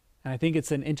 And I think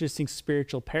it's an interesting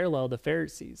spiritual parallel to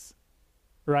Pharisees,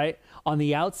 right? On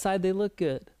the outside, they look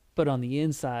good, but on the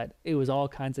inside, it was all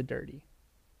kinds of dirty,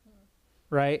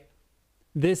 right?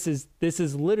 This is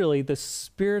literally the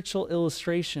spiritual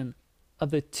illustration of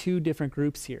the two different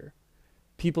groups here.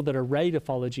 People that are ready to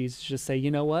follow Jesus just say, you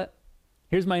know what?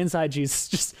 Here's my inside,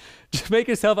 Jesus. Just make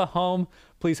yourself at home.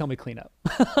 Please help me clean up.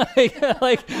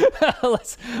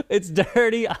 It's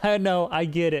dirty. I know. I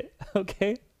get it.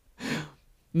 Okay.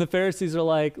 And the Pharisees are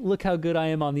like, look how good I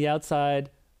am on the outside,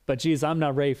 but Jesus, I'm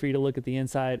not ready for you to look at the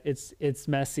inside. It's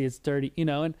messy. It's dirty,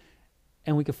 and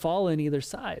we could fall in either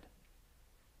side.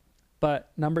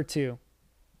 But number two,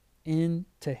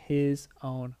 into his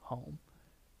own home.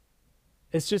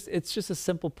 It's just a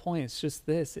simple point. It's just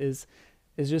this is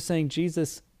just saying,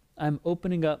 Jesus, I'm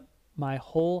opening up my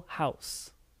whole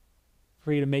house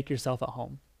for you to make yourself at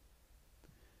home.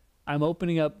 I'm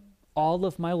opening up all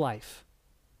of my life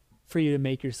for you to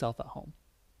make yourself at home.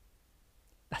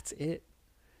 That's it.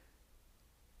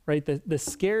 Right? The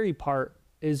scary part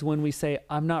is when we say,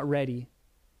 I'm not ready.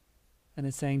 And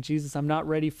it's saying, Jesus, I'm not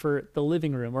ready for the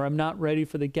living room, or I'm not ready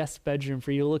for the guest bedroom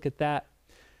for you to look at that.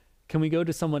 Can we go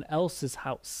to someone else's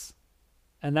house?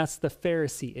 And that's the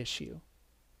Pharisee issue.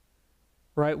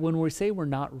 Right? When we say we're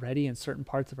not ready in certain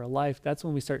parts of our life, that's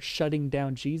when we start shutting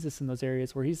down Jesus in those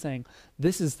areas where he's saying,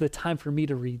 this is the time for me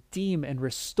to redeem and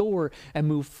restore and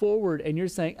move forward. And you're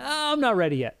saying, I'm not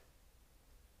ready yet.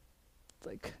 It's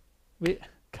like,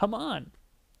 come on.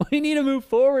 We need to move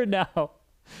forward now.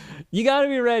 You got to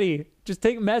be ready. Just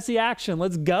take messy action.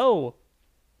 Let's go.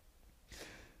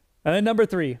 And then number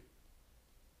three.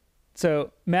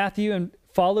 So Matthew and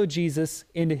followed Jesus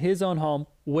into his own home,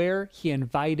 where he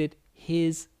invited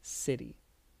his city.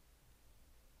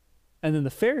 And then the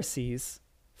Pharisees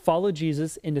followed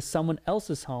Jesus into someone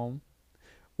else's home,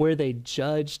 where they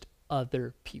judged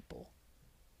other people.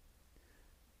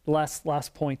 The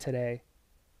last point today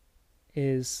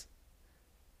is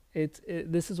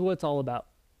this is what it's all about.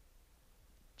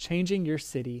 Changing your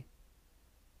city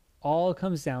all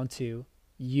comes down to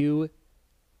you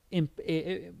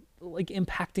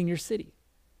impacting your city.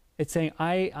 It's saying,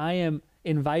 I am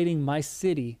inviting my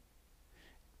city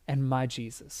and my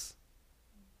Jesus.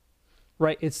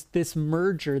 Right? It's this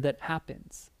merger that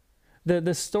happens.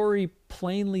 The story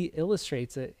plainly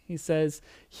illustrates it. He says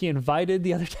he invited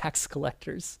the other tax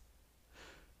collectors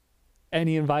and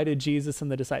he invited Jesus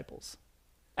and the disciples.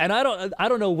 And I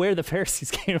don't know where the Pharisees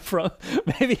came from.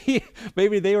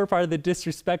 Maybe they were part of the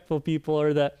disrespectful people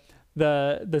or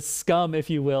the scum, if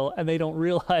you will, and they don't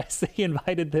realize that he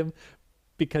invited them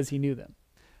because he knew them.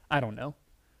 I don't know.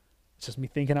 It's just me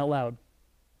thinking out loud.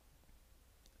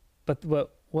 But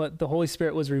what the Holy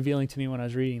Spirit was revealing to me when I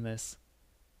was reading this,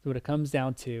 what it comes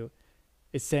down to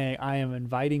is saying, I am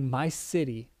inviting my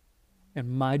city and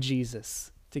my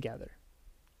Jesus together.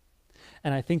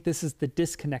 And I think this is the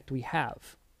disconnect we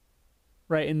have,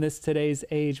 right? In this today's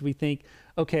age, we think,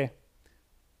 okay,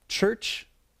 church,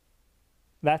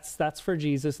 that's for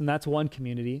Jesus, and that's one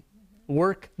community.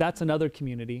 Work, that's another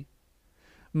community.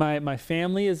 My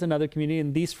family is another community,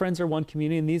 and these friends are one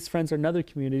community, and these friends are another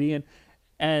community,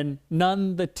 and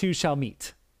none the two shall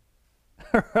meet.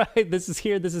 Right? This is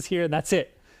here, and that's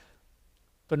it.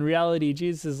 But in reality,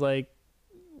 Jesus is like,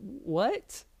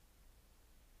 what?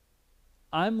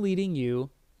 I'm leading you,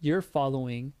 you're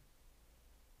following,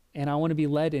 and I want to be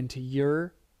led into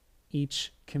your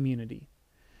each community.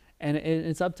 And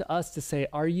it's up to us to say,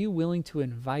 are you willing to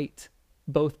invite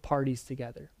both parties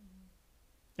together?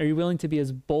 Are you willing to be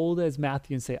as bold as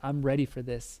Matthew and say, I'm ready for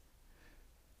this?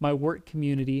 My work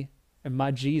community and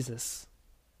my Jesus,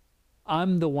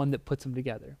 I'm the one that puts them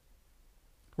together,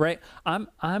 right? I'm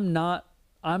not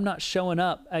showing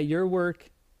up at your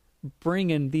work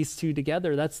bringing these two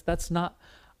together. That's not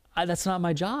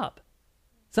my job.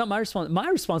 It's not my responsibility. My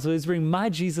responsibility is to bring my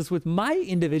Jesus with my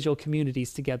individual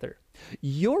communities together.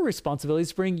 Your responsibility is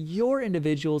to bring your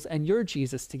individuals and your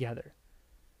Jesus together.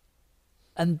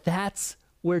 And that's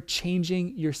where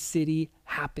changing your city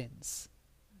happens.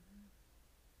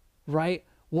 Right?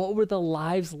 What were the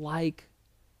lives like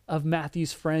of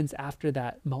Matthew's friends after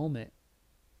that moment?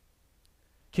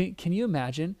 Can you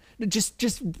imagine? Just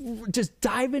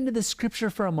dive into the scripture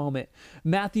for a moment.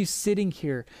 Matthew's sitting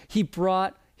here. He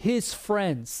brought his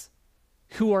friends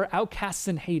who are outcasts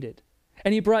and hated.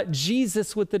 And he brought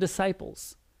Jesus with the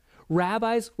disciples.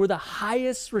 Rabbis were the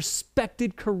highest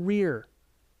respected career,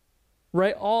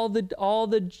 right? All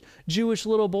the Jewish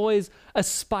little boys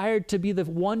aspired to be the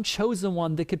one chosen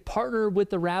one that could partner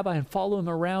with the rabbi and follow him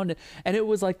around. And it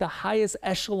was like the highest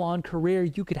echelon career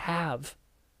you could have.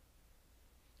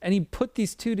 And he put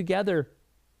these two together.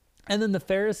 And then the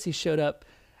Pharisees showed up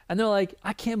and they're like,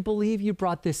 I can't believe you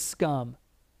brought this scum.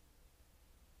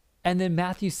 And then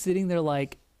Matthew's sitting there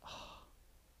like, oh,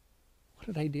 what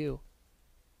did I do?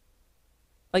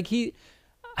 Like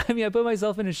I put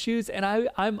myself in his shoes and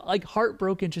I'm like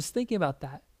heartbroken just thinking about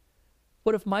that.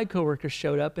 What if my coworker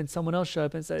showed up and someone else showed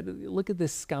up and said, look at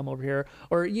this scum over here.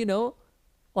 Or,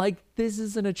 like this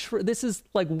is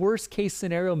like worst case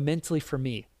scenario mentally for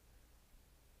me.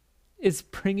 Is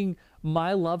bringing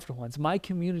my loved ones, my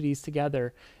communities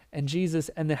together and Jesus,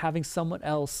 and then having someone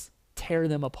else tear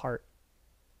them apart.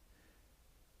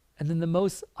 And then the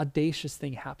most audacious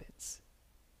thing happens.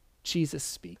 Jesus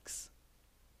speaks.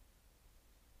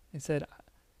 He said,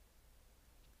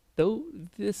 though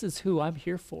this is who I'm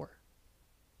here for.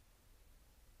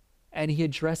 And he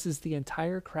addresses the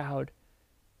entire crowd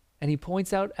and he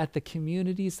points out at the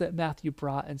communities that Matthew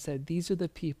brought and said, these are the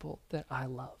people that I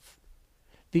love.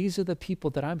 These are the people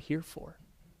that I'm here for.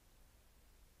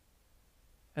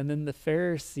 And then the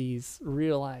Pharisees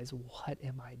realize, what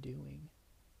am I doing?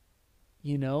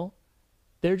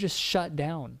 They're just shut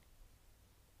down.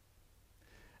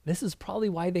 This is probably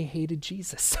why they hated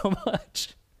Jesus so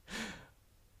much,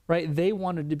 right? They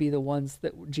wanted to be the ones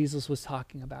that Jesus was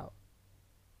talking about.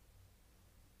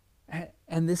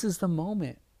 And this is the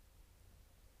moment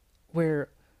where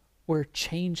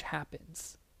change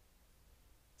happens.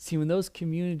 See, when those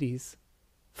communities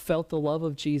felt the love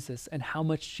of Jesus and how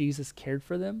much Jesus cared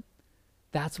for them,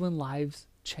 that's when lives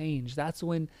change. That's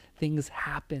when things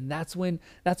happen. That's when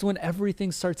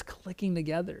everything starts clicking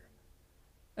together.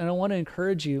 And I want to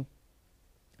encourage you,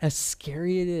 as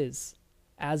scary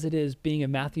as it is being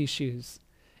in Matthew's shoes,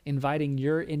 inviting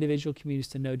your individual communities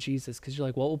to know Jesus, because you're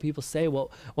like, what will people say?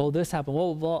 Well, this happened.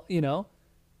 Well,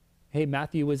 hey,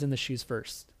 Matthew was in the shoes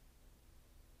first.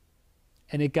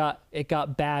 And it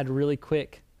got bad really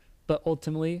quick, but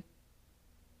ultimately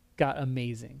got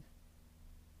amazing.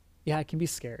 Yeah, it can be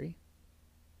scary.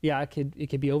 Yeah, it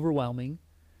could be overwhelming.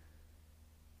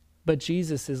 But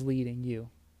Jesus is leading you.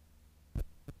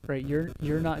 Right?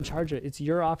 You're not in charge of it. It's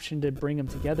your option to bring them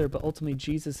together, but ultimately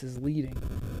Jesus is leading.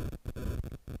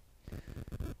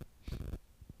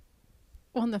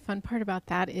 Well, and the fun part about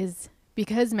that is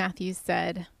because Matthew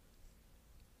said,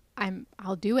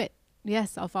 I'll do it.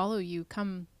 Yes, I'll follow you.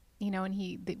 Come, and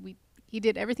He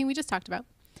did everything we just talked about.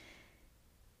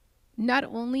 Not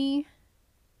only,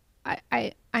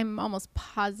 I'm almost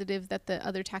positive that the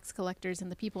other tax collectors and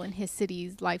the people in his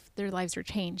city's life, their lives were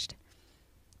changed.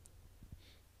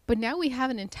 But now we have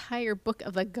an entire book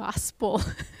of the gospel,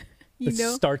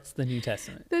 starts the New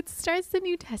Testament. That starts the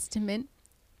New Testament.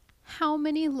 How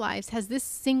many lives has this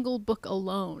single book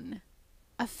alone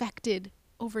affected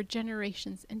over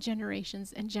generations and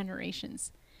generations and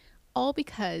generations? All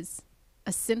because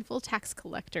a sinful tax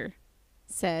collector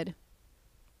said,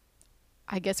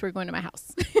 I guess we're going to my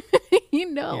house,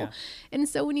 Yeah. And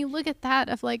so when you look at that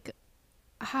of like,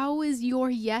 how is your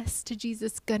yes to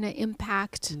Jesus going to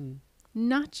impact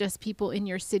not just people in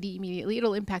your city immediately,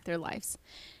 it'll impact their lives,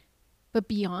 but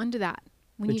beyond that,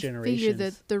 when The you figure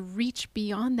generations. the reach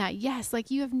beyond that, yes, like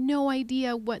you have no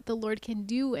idea what the Lord can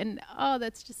do. And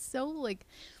that's just so like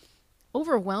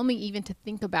overwhelming even to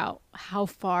think about how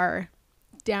far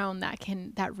down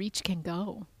that reach can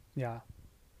go. Yeah.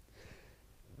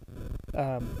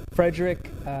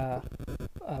 Frederick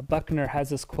Buechner has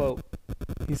this quote.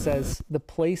 He says, "The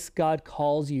place God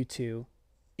calls you to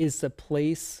is the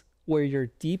place where your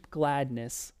deep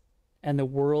gladness and the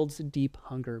world's deep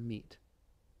hunger meet."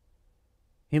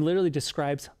 He literally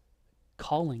describes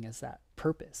calling as that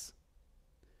purpose.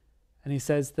 And he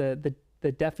says the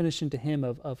definition to him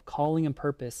of calling and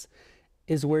purpose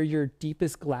is where your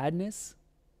deepest gladness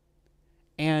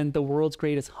and the world's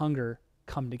greatest hunger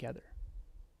come together.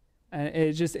 And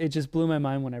it just blew my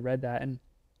mind when I read that. And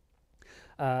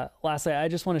lastly, I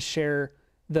just want to share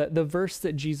the verse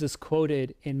that Jesus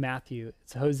quoted in Matthew.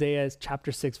 It's Hosea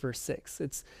chapter 6, verse 6.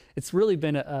 It's really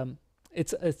been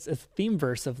it's a theme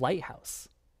verse of Lighthouse,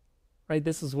 right?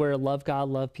 This is where love God,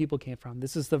 love people came from.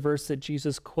 This is the verse that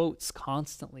Jesus quotes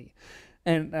constantly.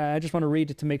 And I just want to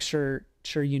read it to make sure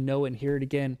you know it and hear it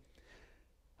again.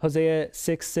 Hosea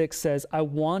 6:6 says, "I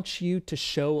want you to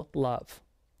show love,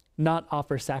 not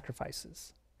offer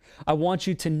sacrifices. I want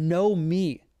you to know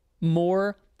me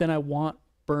more than I want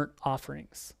burnt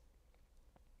offerings."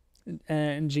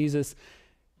 And Jesus,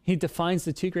 he defines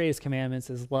the two greatest commandments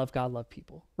as love God, love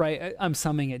people, right? I'm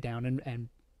summing it down and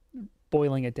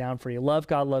boiling it down for you. Love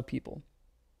God, love people.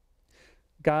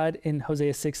 God in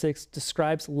Hosea 6:6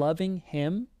 describes loving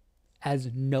him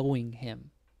as knowing him,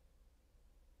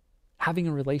 having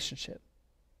a relationship.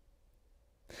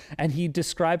 And he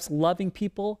describes loving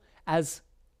people as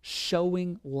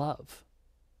showing love.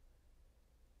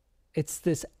 It's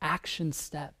this action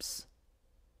steps.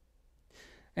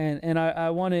 And I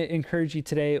want to encourage you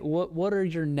today, what are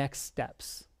your next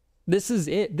steps? This is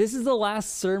it. This is the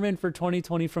last sermon for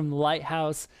 2020 from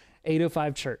Lighthouse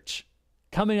 805 Church,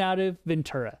 coming out of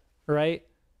Ventura, right?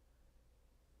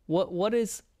 What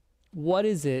is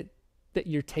it that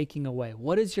you're taking away?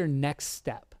 What is your next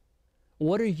step?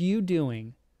 What are you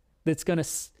doing that's going to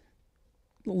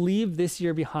leave this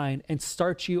year behind and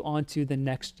start you onto the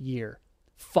next year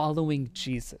following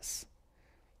Jesus?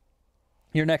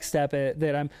 Your next step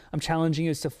that I'm challenging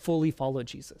you is to fully follow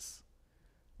Jesus,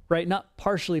 right? Not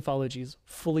partially follow Jesus,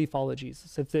 fully follow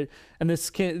Jesus. It's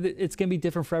going to be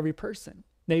different for every person.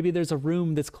 Maybe there's a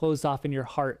room that's closed off in your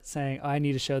heart saying, I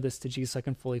need to show this to Jesus so I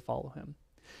can fully follow him.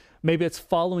 Maybe it's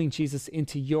following Jesus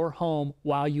into your home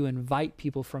while you invite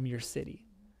people from your city.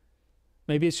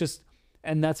 Maybe it's just,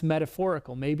 and that's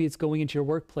metaphorical. Maybe it's going into your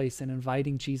workplace and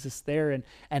inviting Jesus there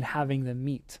and having them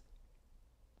meet.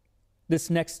 This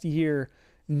next year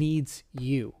needs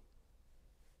you.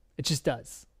 It just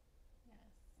does.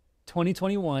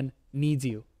 2021 needs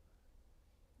you.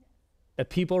 The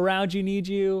people around you need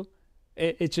you.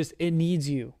 It needs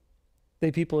you.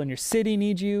 The people in your city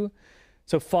need you.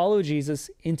 So follow Jesus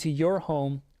into your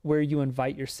home where you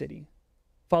invite your city.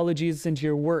 Follow Jesus into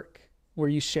your work where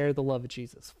you share the love of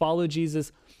Jesus. Follow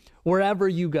Jesus wherever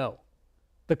you go.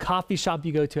 The coffee shop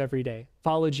you go to every day.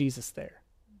 Follow Jesus there.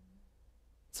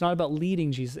 It's not about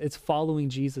leading Jesus. It's following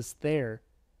Jesus there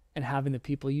and having the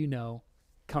people you know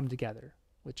come together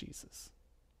with Jesus.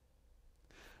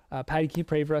 Patty, can you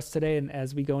pray for us today and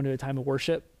as we go into a time of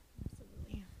worship?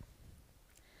 Absolutely.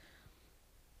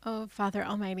 Oh, Father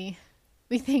Almighty,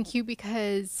 we thank you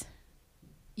because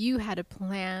you had a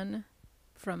plan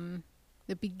from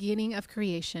the beginning of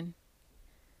creation.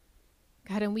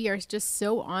 God, and we are just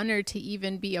so honored to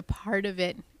even be a part of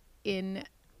it in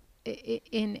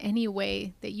any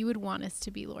way that you would want us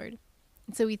to be, Lord.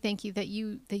 And so we thank you that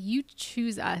you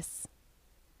choose us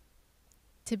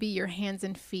to be your hands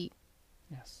and feet.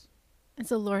 Yes. And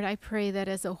so, Lord, I pray that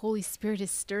as the Holy Spirit is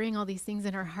stirring all these things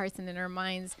in our hearts and in our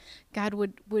minds, God,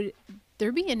 would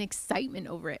there be an excitement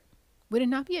over it? Would it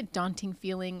not be a daunting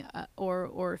feeling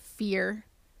or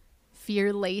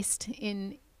fear-laced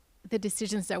in the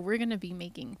decisions that we're going to be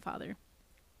making, Father,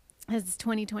 as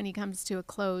 2020 comes to a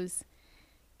close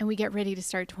and we get ready to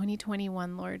start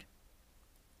 2021, Lord.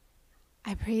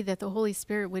 I pray that the Holy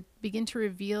Spirit would begin to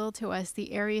reveal to us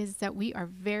the areas that we are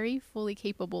very fully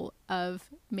capable of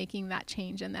making that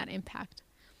change and that impact,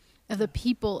 of the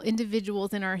people,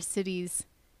 individuals in our cities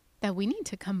that we need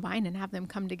to combine and have them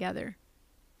come together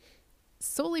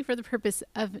solely for the purpose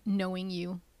of knowing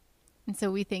you. And so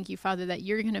we thank you, Father, that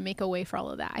you're going to make a way for all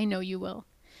of that. I know you will.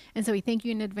 And so we thank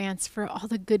you in advance for all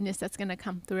the goodness that's going to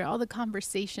come through, all the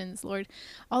conversations, Lord,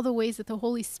 all the ways that the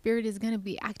Holy Spirit is going to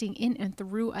be acting in and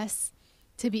through us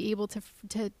to be able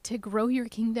to grow your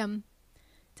kingdom,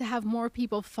 to have more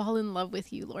people fall in love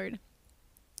with you, Lord.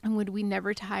 And would we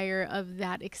never tire of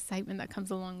that excitement that comes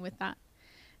along with that?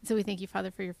 So we thank you, Father,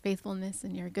 for your faithfulness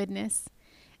and your goodness.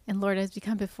 And Lord, as we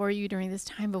come before you during this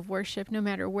time of worship, no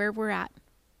matter where we're at,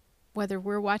 whether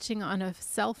we're watching on a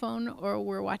cell phone or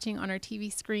we're watching on our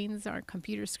TV screens, our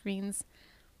computer screens,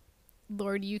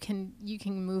 Lord, you can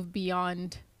move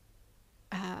beyond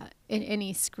in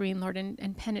any screen, Lord,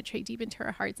 and penetrate deep into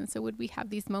our hearts. And so would we have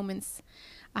these moments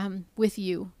with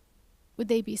you? Would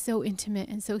they be so intimate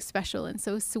and so special and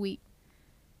so sweet?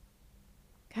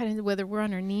 God, and whether we're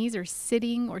on our knees or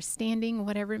sitting or standing,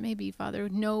 whatever it may be, Father,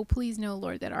 please know,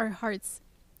 Lord, that our hearts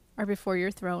are before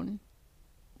your throne,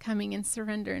 coming in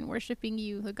surrender and worshiping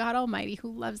you, the God Almighty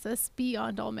who loves us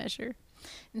beyond all measure.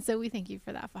 And so we thank you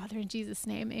for that, Father, in Jesus'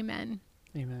 name, amen.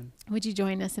 Amen. Would you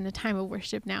join us in a time of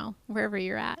worship now, wherever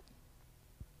you're at?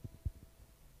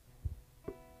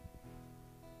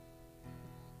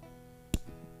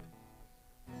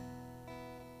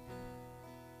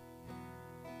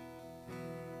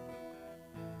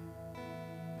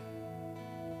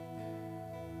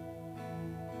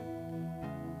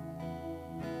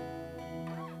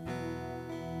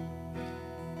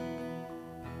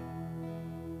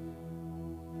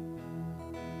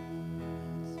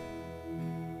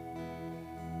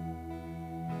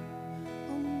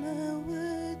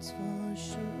 For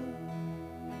sure,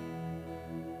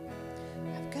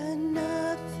 I've got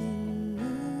nothing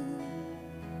new.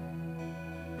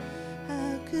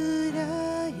 How could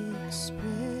I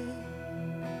express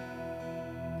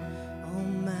all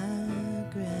my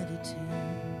gratitude?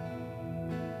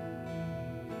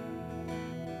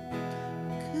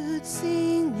 Could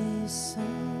sing this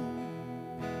song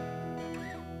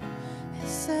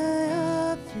as I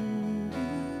often do.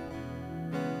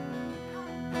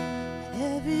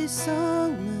 Every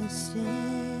song must end,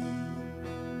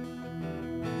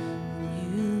 and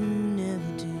you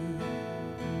never do.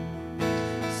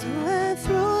 So I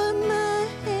throw up my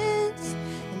hands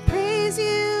and praise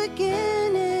you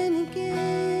again and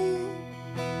again,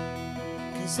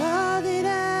 'cause all that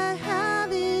I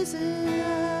have is a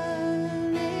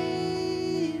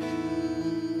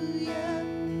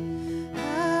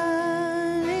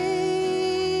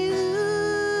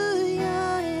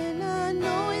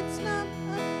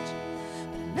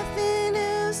nothing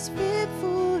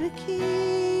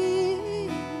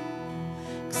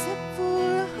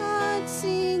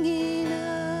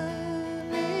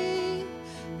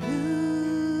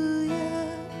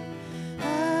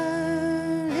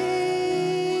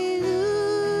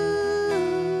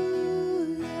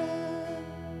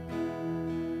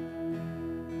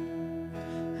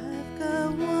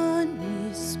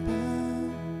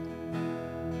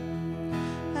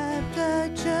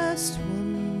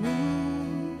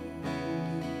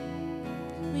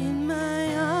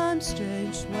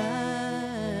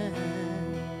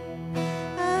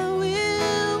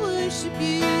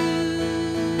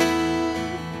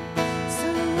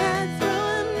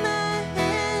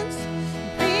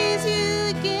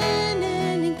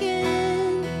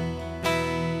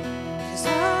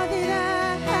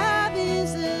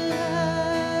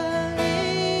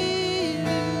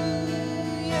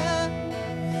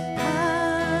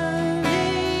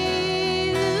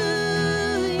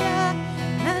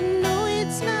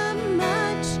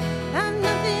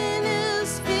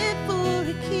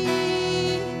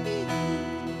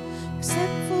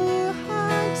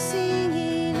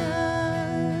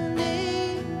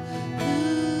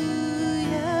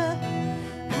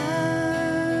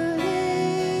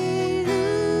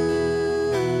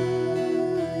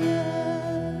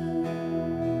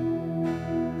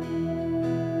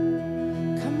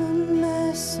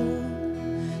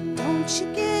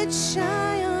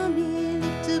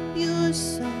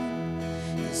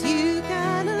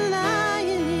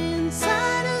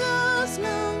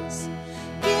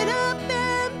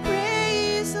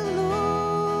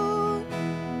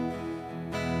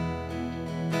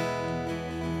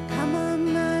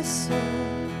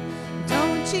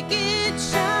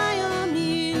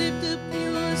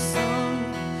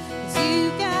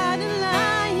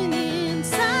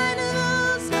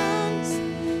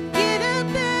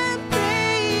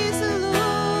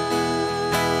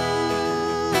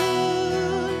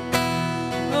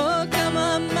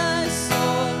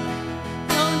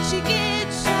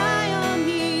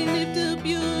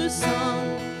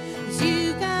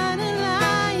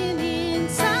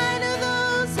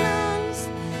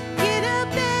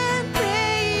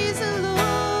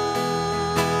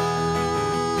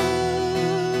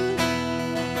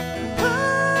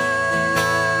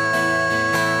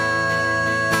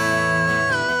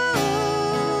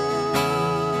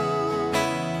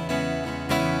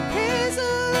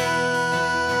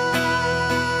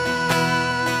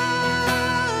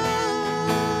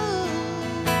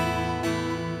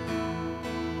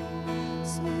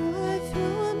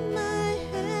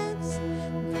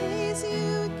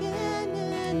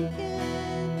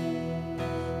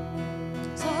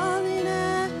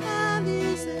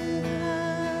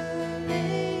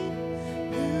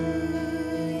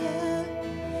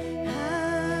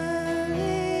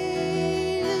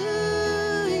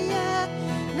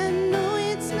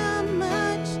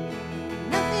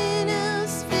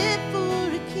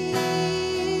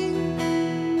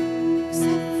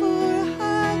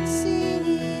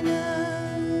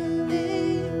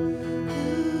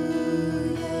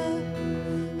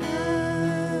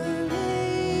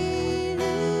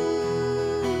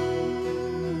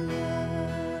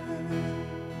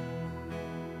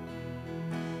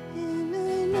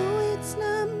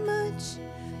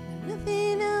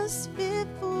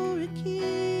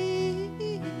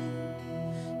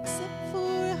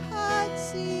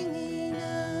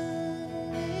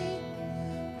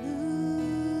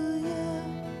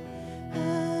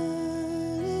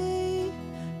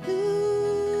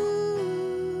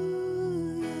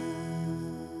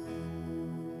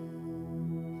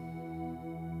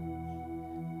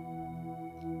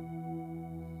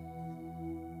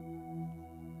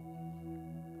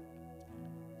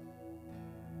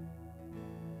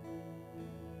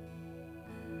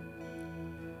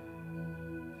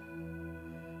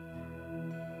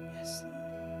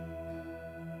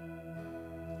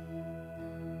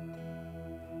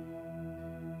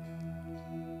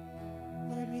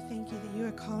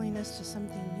calling us to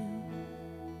something new.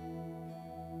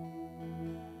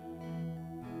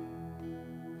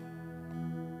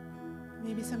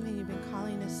 Maybe something you've been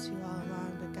calling us to all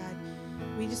along, but God,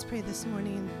 we just pray this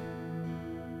morning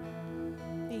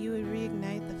that you would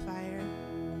reignite the fire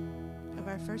of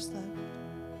our first love.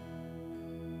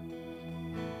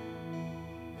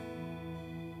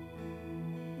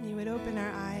 You would open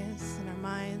our eyes and our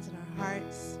minds and our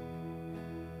hearts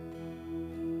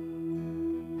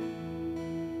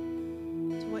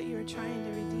to what you are trying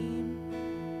to redeem,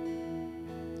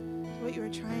 to what you are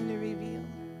trying to reveal,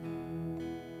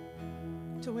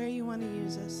 to where you want to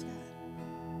use us, God.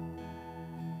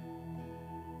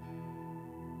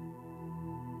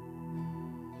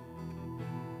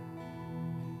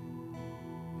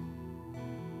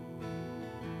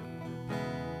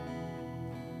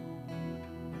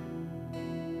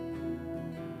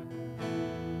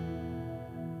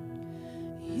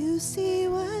 You see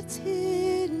what's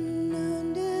hidden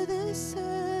under the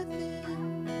surface.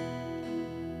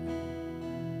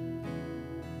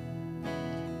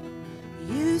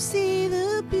 You see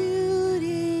the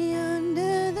beauty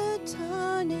under the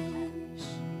tarnish.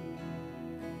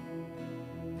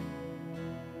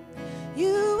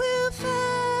 You will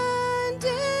find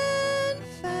and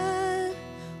find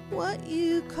what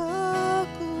you call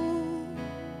gold.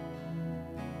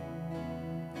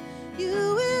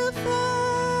 You will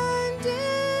find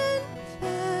and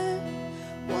find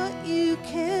what you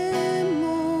can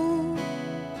mold.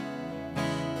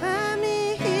 Find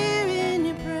me here in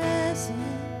your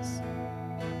presence.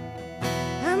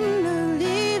 I'm not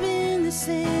leaving the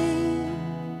same.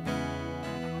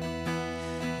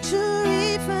 To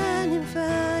refining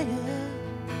fire,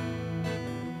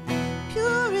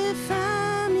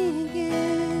 purify me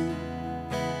again.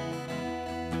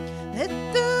 Let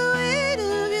the weight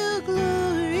of your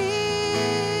glory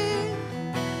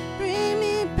bring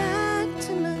me back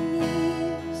to my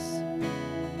knees.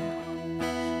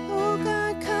 Oh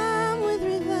God, come with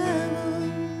revival.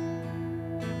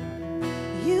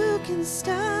 You can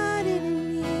start it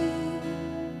in me.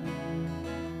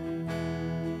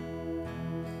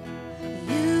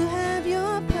 You have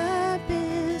your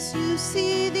purpose. You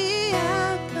see the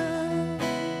outcome.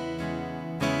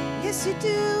 Yes, you do.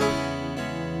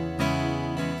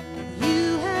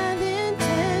 You have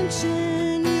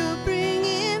intention, you're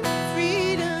bringing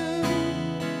freedom.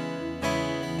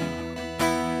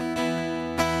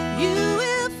 You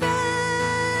will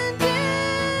find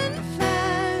and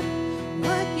find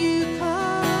what you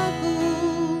call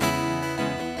gold.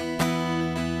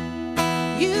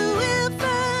 You will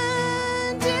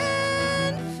find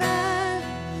and find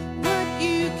what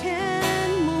you can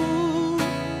move.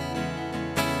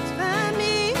 Find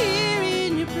me here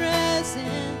in your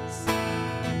presence.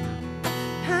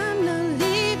 I'm not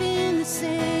leaving the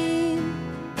same.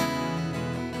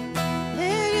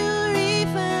 Let your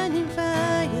refining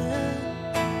fire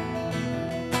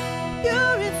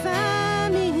purify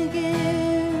me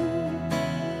again.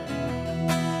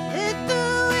 Let the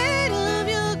weight of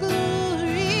your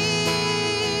glory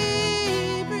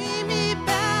bring me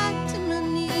back to my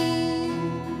knees.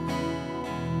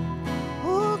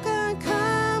 Oh God,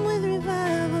 come with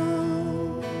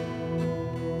revival.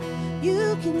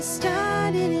 You can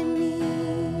start it in me.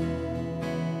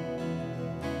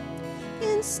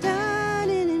 Can start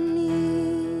it in me.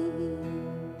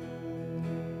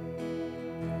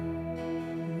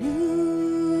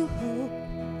 New hope,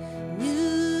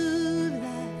 new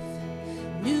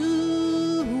life,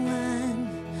 new wine.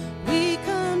 We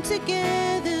come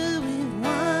together with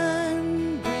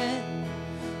one breath,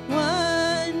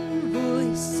 one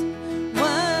voice,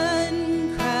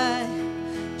 one cry.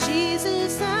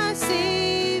 Jesus, our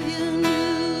Savior,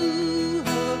 new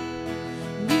hope,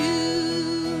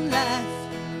 new life,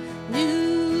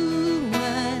 new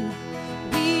wine.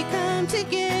 We come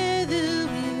together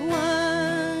with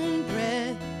one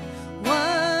breath,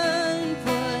 one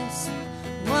voice,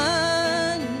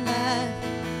 one life.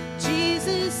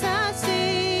 Jesus, our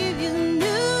Savior,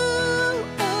 new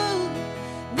hope,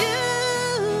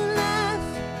 new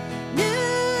life,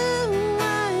 new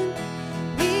wine.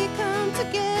 We come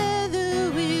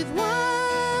together with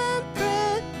one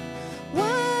breath,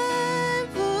 one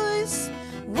voice,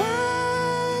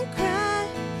 one cry.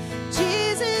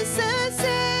 Jesus, our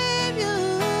Savior.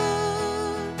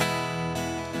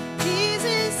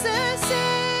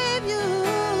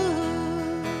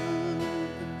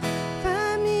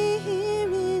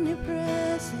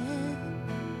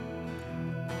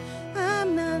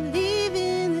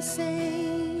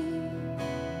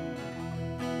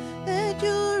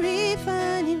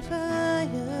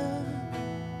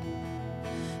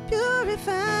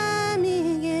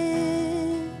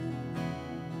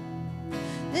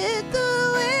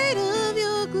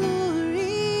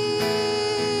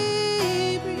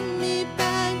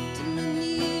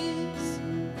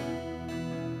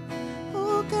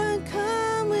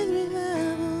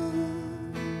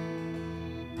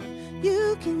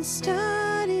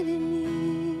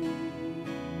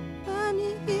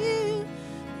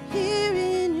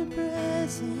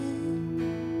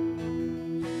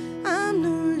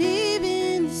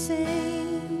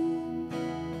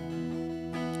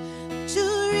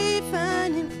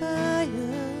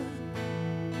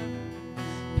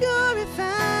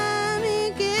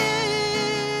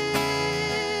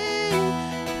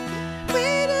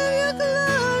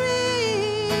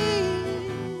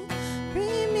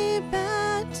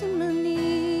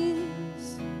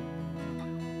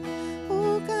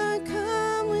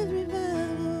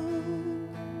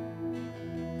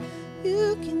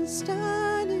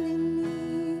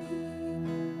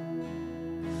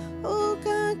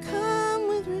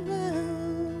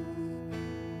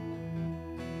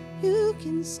 You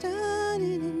can start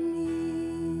it in me.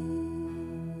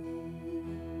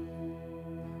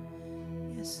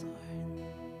 Yes, Lord.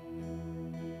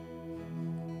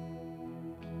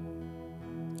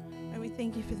 Lord, we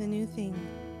thank you for the new thing.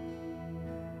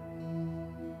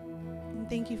 And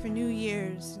thank you for new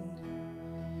years and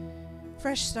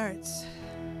fresh starts.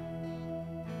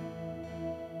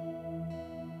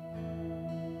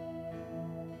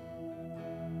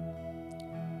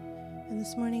 And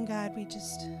this morning, God, we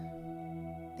just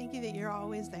thank you that you're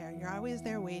always there. You're always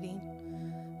there waiting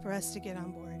for us to get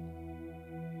on board.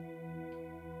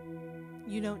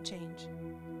 You don't change.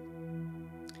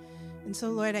 And so,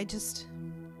 Lord, I just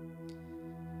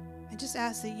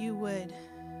ask that you would,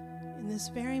 in this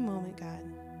very moment, God,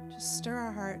 just stir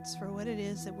our hearts for what it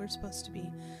is that we're supposed to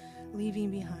be leaving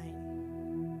behind.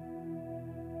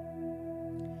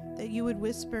 That you would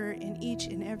whisper in each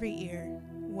and every ear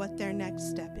what their next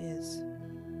step is.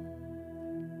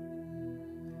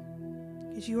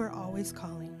 Because you are always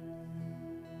calling.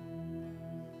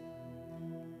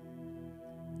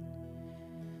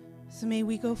 So may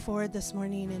we go forward this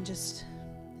morning and just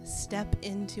step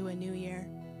into a new year,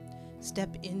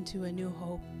 step into a new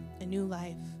hope, a new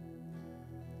life,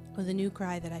 with a new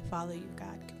cry that I follow you,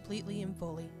 God, completely and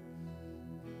fully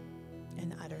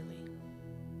and utterly.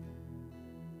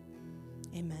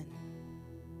 Amen.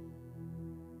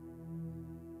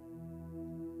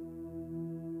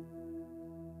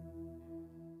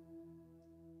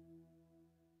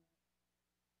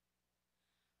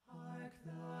 Hark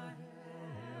the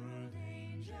herald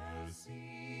angels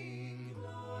sing,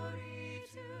 glory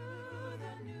to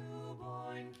the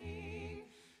newborn King,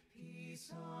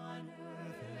 peace on earth.